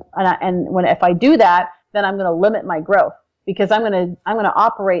 And if I do that, then I'm going to limit my growth, because I'm going to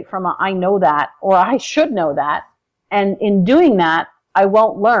operate from I know that, or I should know that. And in doing that, I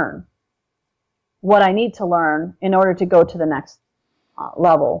won't learn what I need to learn in order to go to the next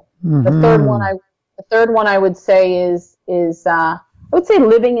level. Mm-hmm. The third one I would say is I would say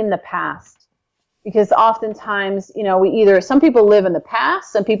living in the past, because oftentimes, some people live in the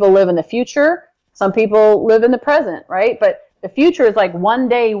past, some people live in the future, some people live in the present, right? But the future is like one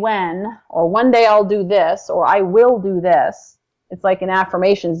day when, or one day I'll do this, or I will do this. It's like in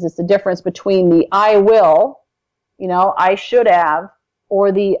affirmations, it's the difference between the I will, I should have,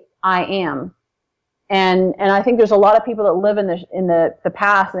 or the I am. And I think there's a lot of people that live in the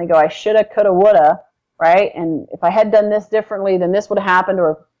past, and they go, I shoulda, coulda, woulda, right? And if I had done this differently, then this would have happened,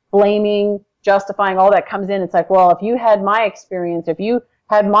 or blaming, justifying, all that comes in. It's like, well, if you had my experience, if you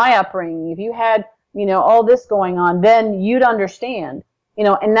had my upbringing, if you had, all this going on, then you'd understand,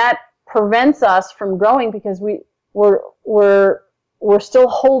 and that prevents us from growing, because we're still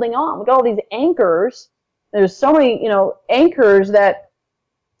holding on. We've got all these anchors. There's so many, anchors that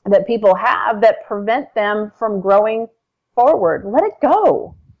people have that prevent them from growing forward. Let it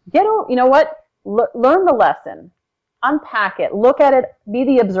go. Learn the lesson, unpack it, look at it, be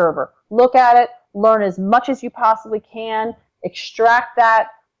the observer, look at it, learn as much as you possibly can, extract that,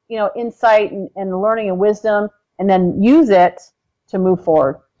 insight and learning and wisdom, and then use it to move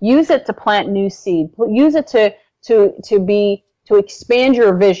forward. Use it to plant new seed. Use it to expand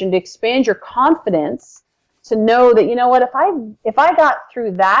your vision, to expand your confidence, to know that, you know what, if I got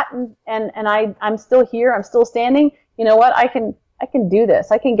through that and I'm still here, I'm still standing, you know what, I can do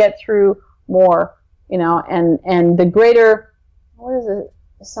this. I can get through more, and the greater, what is it?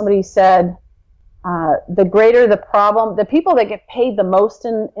 Somebody said, the greater the problem, the people that get paid the most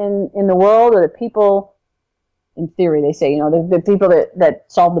in the world are the people, in theory, they say, the people that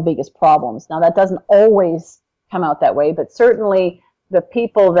solve the biggest problems. Now, that doesn't always come out that way, but certainly the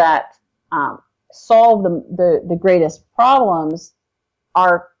people that solve the greatest problems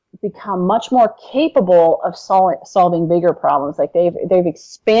become much more capable of solving bigger problems. Like they've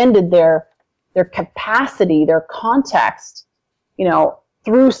expanded their capacity, their context,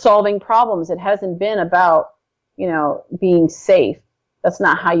 through solving problems. It hasn't been about, being safe. That's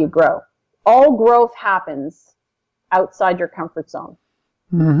not how you grow. All growth happens outside your comfort zone.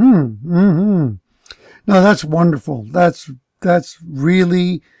 Mm-hmm. Mm-hmm. No, that's wonderful. That's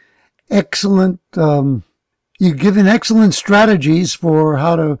really excellent. You've given excellent strategies for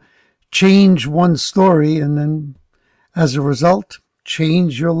how to change one story and then, as a result,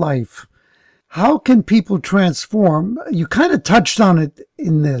 change your life. How can people transform? You kind of touched on it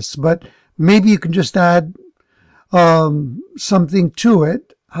in this, but maybe you can just add something to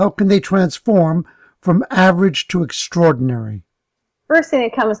it. How can they transform from average to extraordinary? First thing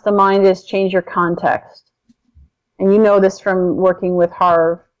that comes to mind is change your context. And you know this from working with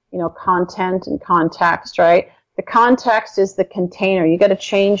Harv, content and context, right? The context is the container. You got to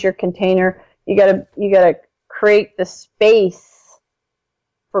change your container. You got to create the space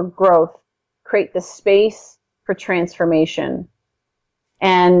for growth, create the space for transformation.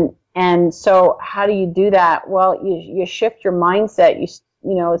 And so how do you do that? Well, you shift your mindset. It's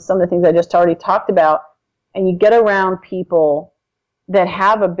some of the things I just already talked about, and you get around people that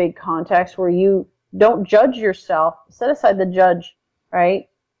have a big context where you don't judge yourself. Set aside the judge, right?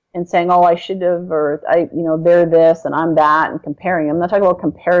 And saying, oh, I should have, or they're this and I'm that, and comparing. I'm not talking about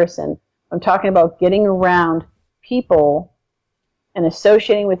comparison. I'm talking about getting around people and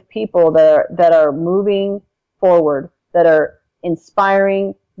associating with people that are moving forward, that are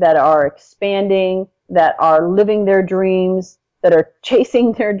inspiring, that are expanding, that are living their dreams, that are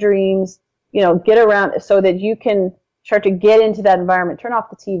chasing their dreams. Get around so that you can start to get into that environment. Turn off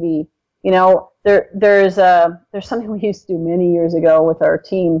the TV. There's something we used to do many years ago with our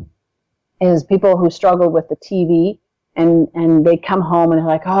team, is people who struggled with the TV and they come home and they're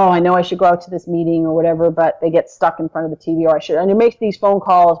like, oh, I know I should go out to this meeting or whatever, but they get stuck in front of the TV, and they make these phone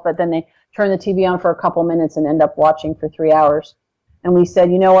calls, but then they turn the TV on for a couple minutes and end up watching for 3 hours. And we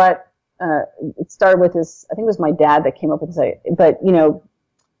said, you know what? It started with this. I think it was my dad that came up with this. But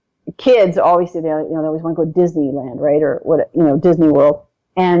kids always say they always want to go to Disneyland, right, or Disney World.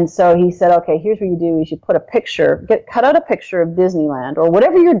 And so he said, okay, here's what you do: is you put cut out a picture of Disneyland or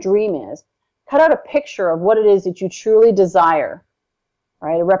whatever your dream is. Cut out a picture of what it is that you truly desire,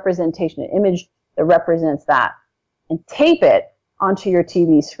 right? A representation, an image that represents that, and tape it onto your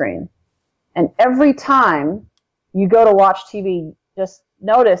TV screen. And every time you go to watch TV, just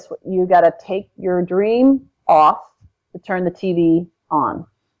notice you got to take your dream off to turn the TV on.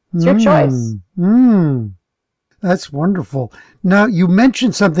 It's your choice. That's wonderful. Now, you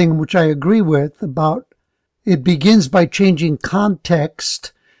mentioned something which I agree with about it begins by changing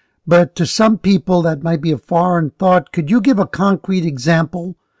context, but to some people that might be a foreign thought. Could you give a concrete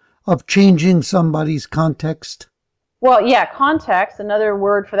example of changing somebody's context? Well, yeah, context, another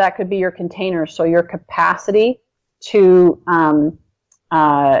word for that could be your container. So your capacity to,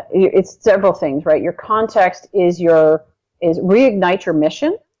 it's several things, right? Your context is reignite your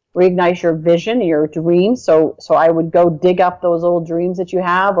mission, reignite your vision, your dreams. So I would go dig up those old dreams that you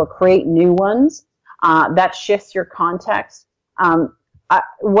have or create new ones. That shifts your context.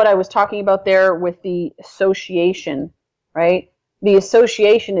 What I was talking about there with the association, right? The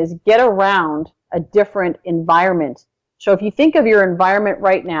association is get around a different environment. So if you think of your environment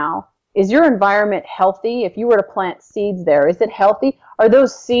right now, is your environment healthy? If you were to plant seeds there, is it healthy? Are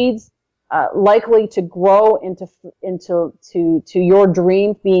those seeds likely to grow into your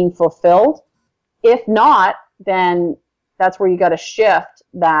dream being fulfilled? If not, then that's where you got to shift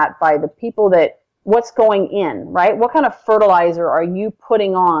that by the people that what's going in, right? What kind of fertilizer are you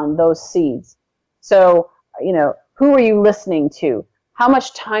putting on those seeds? So, who are you listening to? How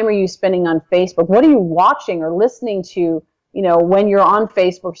much time are you spending on Facebook? What are you watching or listening to, when you're on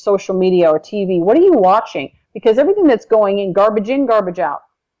Facebook, social media, or TV? What are you watching? Because everything that's going in, garbage out.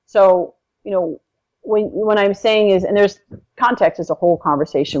 So, when I'm saying is, and there's context is a whole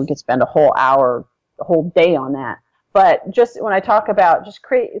conversation. We could spend a whole hour, a whole day on that. But just when I talk about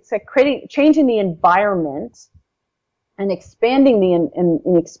changing the environment and expanding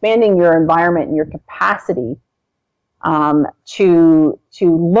in expanding your environment and your capacity to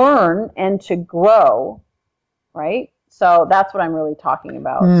learn and to grow, right? So that's what I'm really talking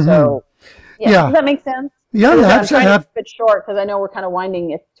about. Mm-hmm. So yeah, does that make sense? Yeah, I'm trying to keep it short because I know we're kind of winding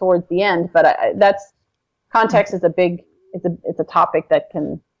it towards the end, but that's context is it's a topic that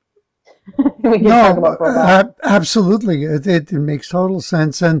can we can talk about for a while. Absolutely, it makes total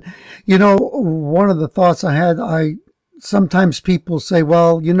sense. And one of the thoughts I had, sometimes people say,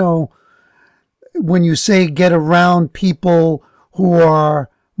 well, when you say get around people who are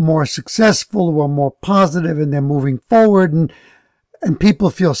more successful, who are more positive, and they're moving forward, and people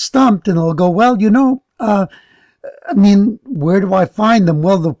feel stumped, and they'll go, well, where do I find them?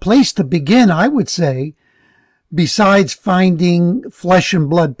 Well, the place to begin, I would say, besides finding flesh and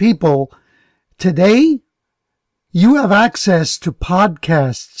blood people, today you have access to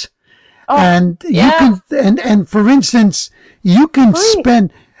podcasts. And you can, and for instance, you can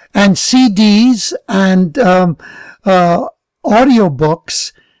spend, and CDs and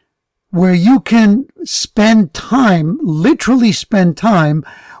audiobooks where you can literally spend time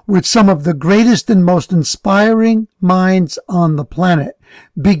with some of the greatest and most inspiring minds on the planet.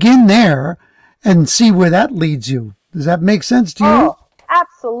 Begin there and see where that leads you. Does that make sense to you? Oh,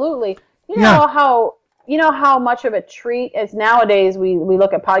 absolutely. You know how much of a treat is nowadays we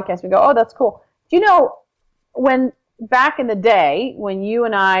look at podcasts, we go, oh, that's cool. Do you know when back in the day when you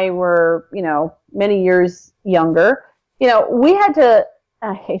and I were, many years younger, we had to,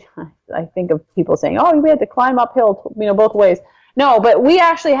 I think of people saying, oh, we had to climb uphill, both ways. No, but we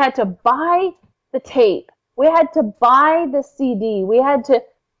actually had to buy the tape. We had to buy the CD. We had to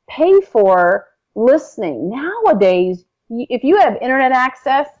pay for listening. Nowadays, if you have internet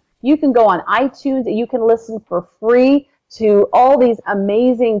access, you can go on iTunes and you can listen for free to all these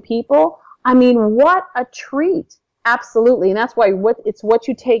amazing people. I mean, what a treat. Absolutely. And that's why it's what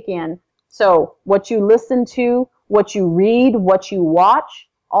you take in. So what you listen to, what you read, what you watch,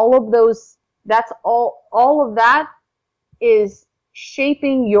 all of those, that's all of that is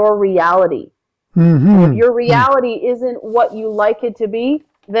shaping your reality. Mm-hmm. If your reality isn't what you like it to be,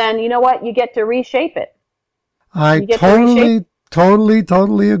 then you know what? You get to reshape it. I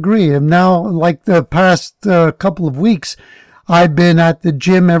totally agree. And now, like the past couple of weeks, I've been at the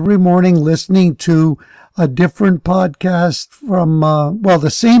gym every morning listening to a different podcast from, the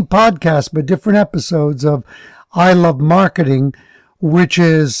same podcast, but different episodes of I Love Marketing, which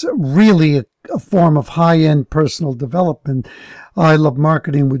is really a form of high-end personal development. I Love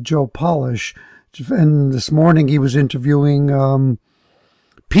Marketing with Joe Polish. And this morning he was interviewing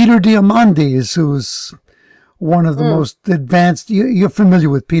Peter Diamandis, who's one of the most advanced. You're familiar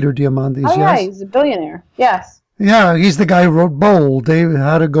with Peter Diamandis, yes? Yeah, he's a billionaire. Yes. Yeah, he's the guy who wrote Bold,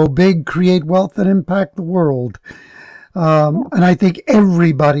 How to Go Big, Create Wealth, and Impact the World. And I think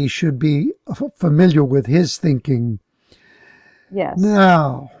everybody should be familiar with his thinking. Yes.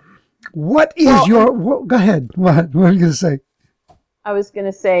 Now, what is go ahead. What are you going to say? I was going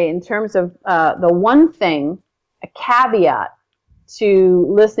to say, in terms of the one thing, a caveat to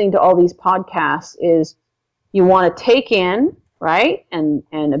listening to all these podcasts is you want to take in, right, and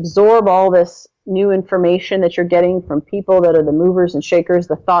absorb all this new information that you're getting from people that are the movers and shakers,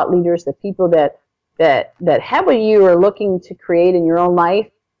 the thought leaders, the people that have what you are looking to create in your own life,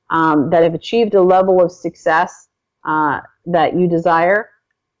 that have achieved a level of success that you desire.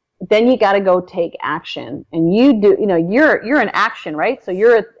 Then you got to go take action, and you're in action, right?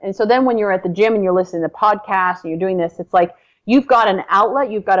 So then when you're at the gym and you're listening to podcasts and you're doing this, it's like you've got an outlet,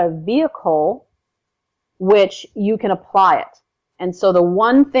 you've got a vehicle which you can apply it. And so the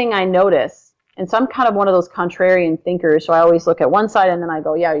one thing I notice, and so I'm kind of one of those contrarian thinkers, so I always look at one side and then I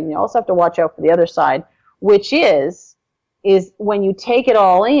go, yeah, you also have to watch out for the other side, which is when you take it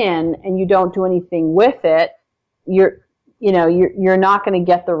all in and you don't do anything with it, you're not going to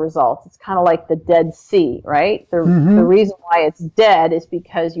get the results. It's kind of like the Dead Sea, right? The reason why it's dead is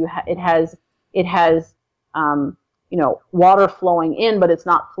because it has water flowing in, but it's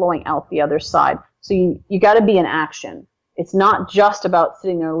not flowing out the other side. So you got to be in action. It's not just about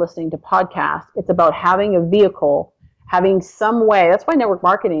sitting there listening to podcasts. It's about having a vehicle, having some way. That's why network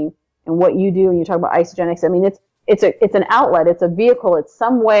marketing and what you do when you talk about Isagenix. I mean, it's an outlet. It's a vehicle. It's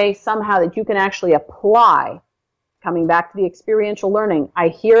some way, somehow that you can actually apply. Coming back to the experiential learning, I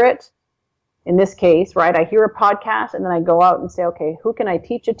hear it. In this case, right? I hear a podcast and then I go out and say, okay, who can I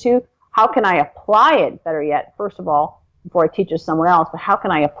teach it to? How can I apply it? Better yet, first of all, before I teach it somewhere else, but how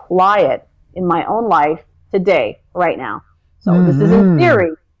can I apply it in my own life today, right now? So this is in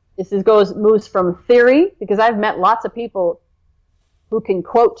theory. Moves from theory, because I've met lots of people who can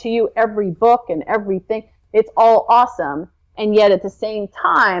quote to you every book and everything. It's all awesome. And yet at the same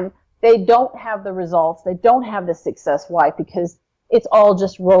time, they don't have the results. They don't have the success. Why? Because it's all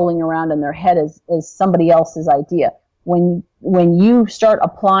just rolling around in their head as somebody else's idea. When you start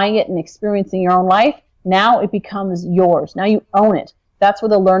applying it and experiencing your own life, now it becomes yours. Now you own it. That's where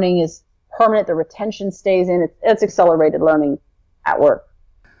the learning is permanent. The retention stays in. It's accelerated learning at work.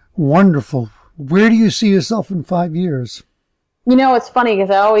 Wonderful. Where do you see yourself in 5 years? It's funny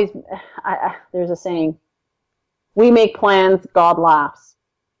because there's a saying, we make plans, God laughs.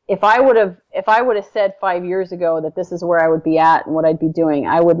 If I would have said 5 years ago that this is where I would be at and what I'd be doing,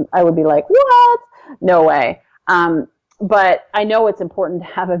 I would be like, what? No way. But I know it's important to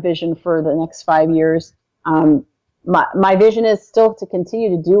have a vision for the next 5 years. My vision is still to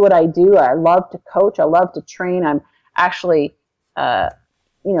continue to do what I do. I love to coach. I love to train. I'm actually,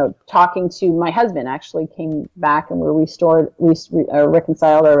 talking to my husband. Actually, came back and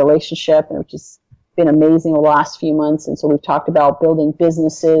reconciled our relationship, and which has been amazing the last few months. And so we've talked about building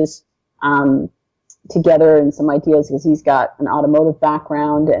businesses together and some ideas because he's got an automotive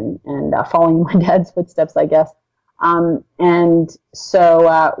background and following my dad's footsteps, I guess. And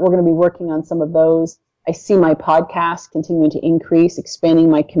so we're going to be working on some of those. I see my podcast continuing to increase, expanding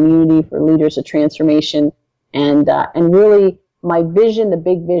my community for leaders of transformation. And really my vision, the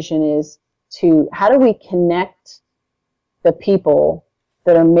big vision is to how do we connect the people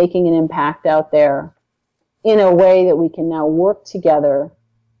that are making an impact out there in a way that we can now work together,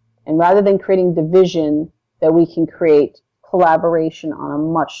 and rather than creating division, that we can create collaboration on a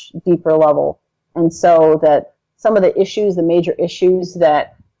much deeper level. And so that some of the issues, the major issues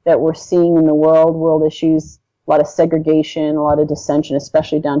that we're seeing in the world issues, a lot of segregation, a lot of dissension,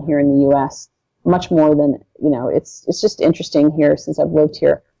 especially down here in the U.S., much more than, it's just interesting here since I've lived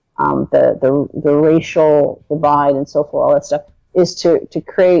here, the racial divide and so forth, all that stuff, is to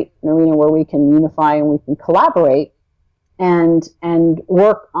create an arena where we can unify and we can collaborate and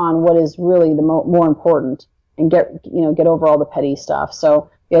work on what is really the more important and get over all the petty stuff. So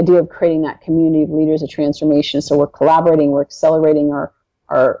the idea of creating that community of leaders of transformation, so we're collaborating, we're accelerating our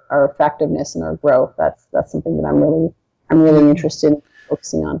effectiveness and our growth. That's something that I'm really interested in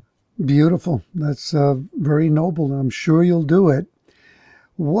focusing on. Beautiful. That's very noble. I'm sure you'll do it.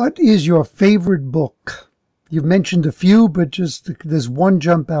 What is your favorite book? You've mentioned a few, but just there's one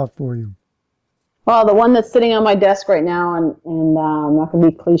jump out for you. Well, the one that's sitting on my desk right now, and I'm not going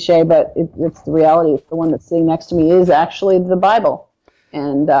to be cliche, but it's the reality. It's the one that's sitting next to me is actually the Bible.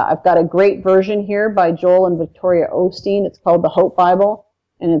 And I've got a great version here by Joel and Victoria Osteen. It's called the Hope Bible.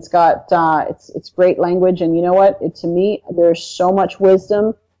 And it's got, it's great language. And you know what? To me, there's so much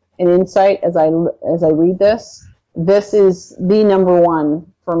wisdom and insight as I read this. This is the number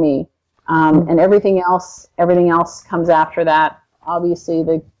one for me. And everything else comes after that.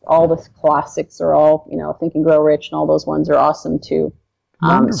 Obviously, all the classics are all, Think and Grow Rich, and all those ones are awesome too.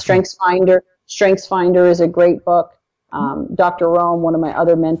 StrengthsFinder is a great book. Dr. Rome, one of my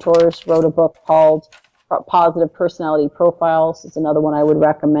other mentors, wrote a book called Positive Personality Profiles. It's another one I would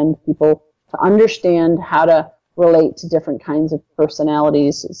recommend people to understand how to relate to different kinds of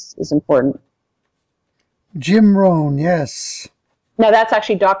personalities is important. Jim Rohn, yes. No, that's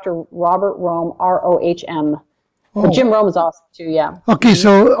actually Dr. Robert Rohm, R-O-H-M. Oh. But Jim Rohn is awesome too, yeah. Okay,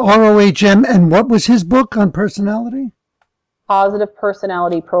 so R-O-H-M, and what was his book on personality? Positive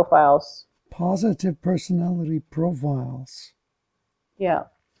Personality Profiles. Positive Personality Profiles. Yeah.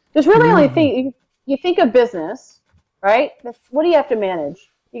 There's really only thing, you think of business, right? What do you have to manage?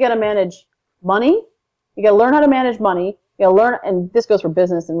 You got to manage money. You got to learn how to manage money. You got to learn, and this goes for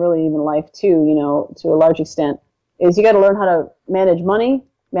business and really even life too, to a large extent, is you got to learn how to manage money,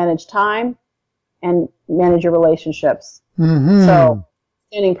 manage time, and manage your relationships. Mm-hmm. So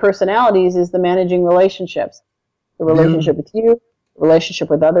understanding personalities is the managing relationships. The relationship with you, the relationship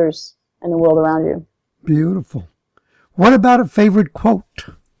with others, and the world around you. Beautiful. What about a favorite quote?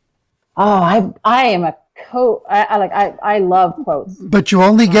 Oh, I am a quote. I love quotes. But you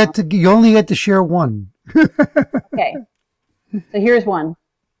only get to share one. Okay. So here's one.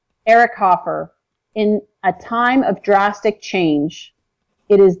 Eric Hoffer. In a time of drastic change,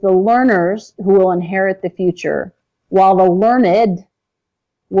 it is the learners who will inherit the future, while the learned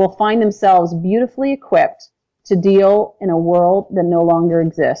will find themselves beautifully equipped to deal in a world that no longer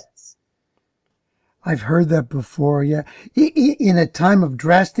exists. I've heard that before, yeah. In a time of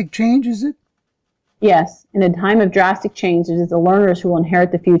drastic change, is it? Yes. In a time of drastic change, it is the learners who will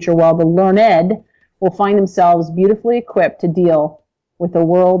inherit the future, while the learned will find themselves beautifully equipped to deal with a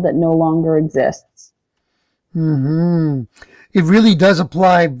world that no longer exists. Mm-hmm. It really does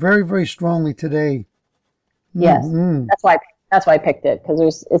apply very, very strongly today. Yes. Mm-hmm. That's why I picked it,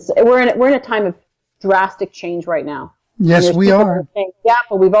 because we're in a time of drastic change right now. Yes, we are. Saying, yeah,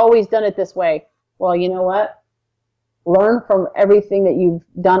 but we've always done it this way. Well, you know what? Learn from everything that you've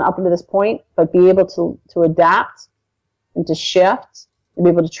done up until this point, but be able to adapt and to shift and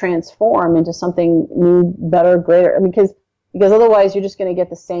be able to transform into something new, better, greater. I mean, because otherwise you're just going to get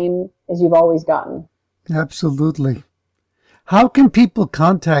the same as you've always gotten. Absolutely. How can people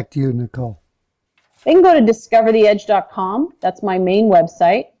contact you, Nicole? They can go to discovertheedge.com. That's my main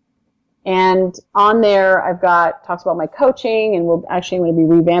website. And on there, I've got talks about my coaching, and I'm going to be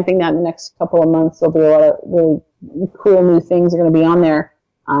revamping that in the next couple of months. There'll be a lot of really cool new things are going to be on there.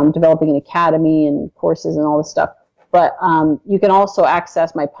 Developing an academy and courses and all this stuff. But you can also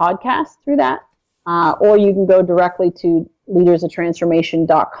access my podcast through that, or you can go directly to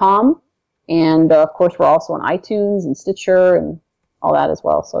leadersoftransformation.com. And of course, we're also on iTunes and Stitcher and all that as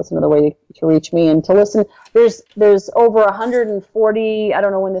well. So it's another way to reach me and to listen. There's over 140, I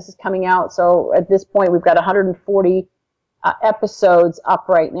don't know when this is coming out. So at this point, we've got 140 episodes up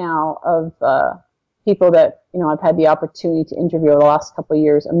right now of people that, I've had the opportunity to interview over the last couple of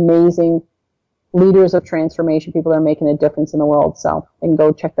years. Amazing leaders of transformation, people that are making a difference in the world. So they can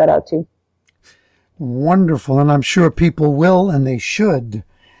go check that out too. Wonderful. And I'm sure people will, and they should.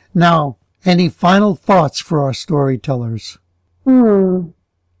 Now, any final thoughts for our storytellers?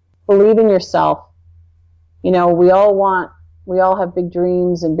 Believe in yourself. We all have big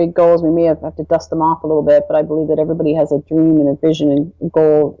dreams and big goals. We may have to dust them off a little bit, but I believe that everybody has a dream and a vision and a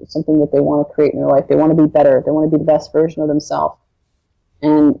goal, something that they want to create in their life. They want to be better. They want to be the best version of themselves.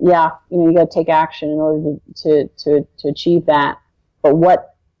 And you got to take action in order to achieve that. But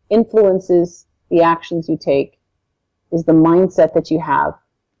what influences the actions you take is the mindset that you have.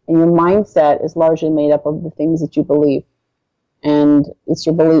 And your mindset is largely made up of the things that you believe. And it's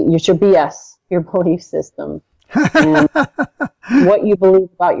your BS, your belief system. And what you believe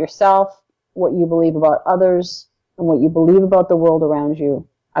about yourself, what you believe about others, and what you believe about the world around you.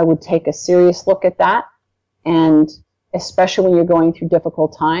 I would take a serious look at that. And especially when you're going through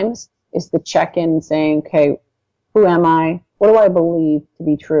difficult times, is to check in and saying, okay, who am I? What do I believe to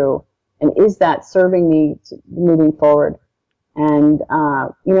be true? And is that serving me moving forward? And,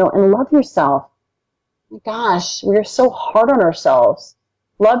 and love yourself. Gosh, we're so hard on ourselves.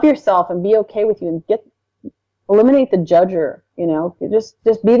 Love yourself and be okay with you and eliminate the judger, just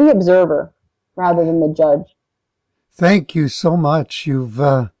be the observer rather than the judge. Thank you so much.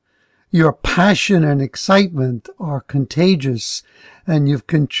 Your passion and excitement are contagious, and you've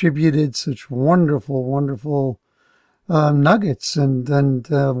contributed such wonderful nuggets and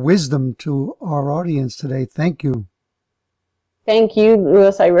wisdom to our audience today. Thank you. Thank you,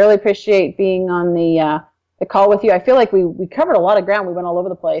 Louis. I really appreciate being on the call with you. I feel like we covered a lot of ground. We went all over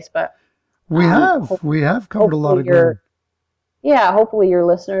the place, but we have covered a lot of ground. Yeah, hopefully your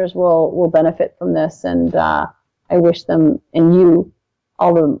listeners will benefit from this, and I wish them and you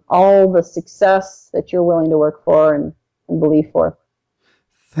all the success that you're willing to work for and believe for.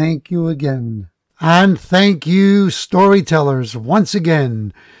 Thank you again. And thank you, storytellers, once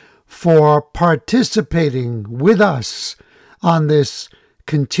again for participating with us on this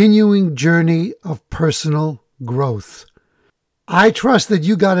continuing journey of personal growth. I trust that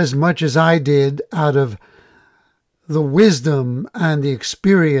you got as much as I did out of the wisdom and the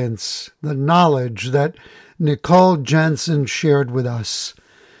experience, the knowledge that Nicole Jansen shared with us.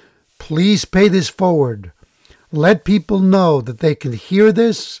 Please pay this forward. Let people know that they can hear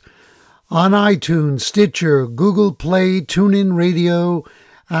this on iTunes, Stitcher, Google Play, TuneIn Radio,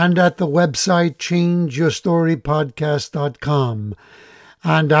 and at the website changeyourstorypodcast.com.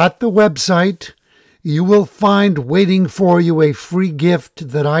 And at the website, you will find waiting for you a free gift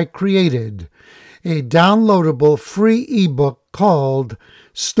that I created, a downloadable free ebook called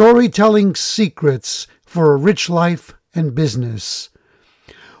Storytelling Secrets for a Rich Life and Business.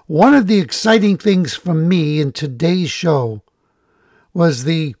 One of the exciting things for me in today's show was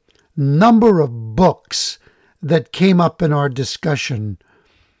the number of books that came up in our discussion.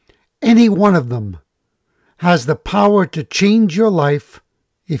 Any one of them has the power to change your life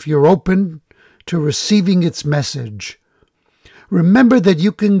if you're open to receiving its message. Remember that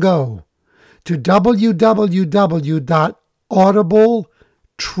you can go to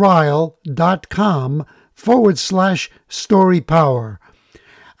www.audibletrial.com/storypower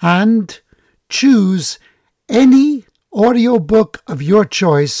and choose any audiobook of your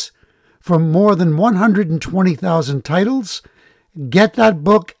choice from more than 120,000 titles. Get that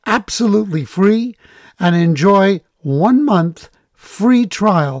book absolutely free and enjoy 1 month free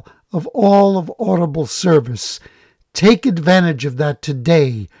trial of all of Audible service. Take advantage of that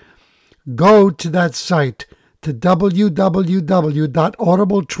today. Go to that site to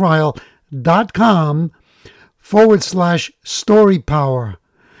www.audibletrial.com gmail.com/story power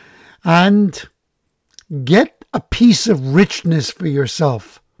and get a piece of richness for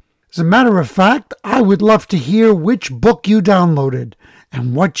yourself. As a matter of fact, I would love to hear which book you downloaded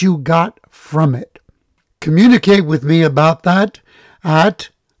and what you got from it. Communicate with me about that at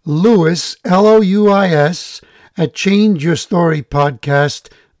Louis, Louis, at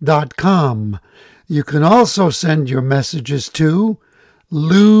changeyourstorypodcast.com. You can also send your messages to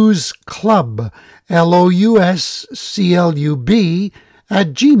Lou's Club, LOUSCLUB,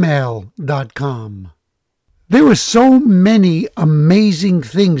 at gmail.com. There were so many amazing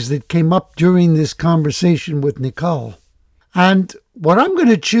things that came up during this conversation with Nicole. And what I'm going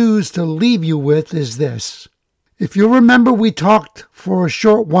to choose to leave you with is this. If you remember, we talked for a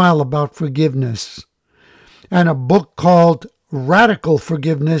short while about forgiveness, and a book called Radical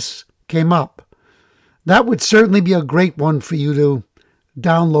Forgiveness came up. That would certainly be a great one for you to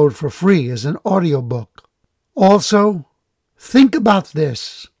download for free as an audiobook. Also, think about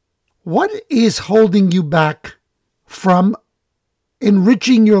this. What is holding you back from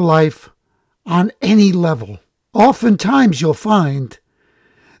enriching your life on any level? Oftentimes you'll find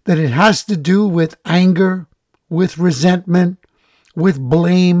that it has to do with anger, with resentment, with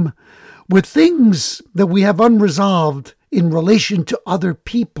blame, with things that we have unresolved in relation to other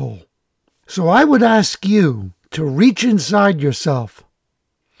people. So I would ask you to reach inside yourself,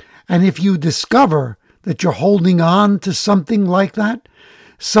 and if you discover that you're holding on to something like that,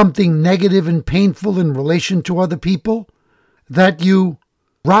 something negative and painful in relation to other people, that you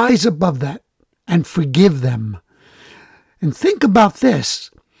rise above that and forgive them. And think about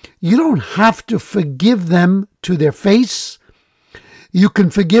this. You don't have to forgive them to their face. You can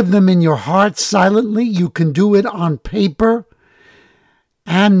forgive them in your heart silently. You can do it on paper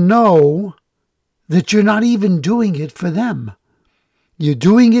and know that you're not even doing it for them. You're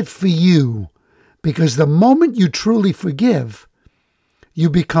doing it for you, because the moment you truly forgive, you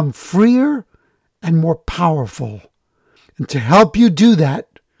become freer and more powerful. And to help you do that,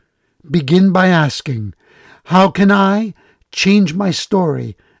 begin by asking, how can I change my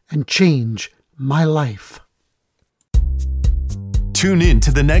story and change my life? Tune in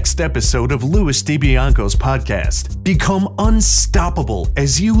to the next episode of Louis DiBianco's podcast. Become unstoppable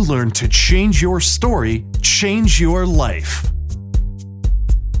as you learn to change your story, change your life.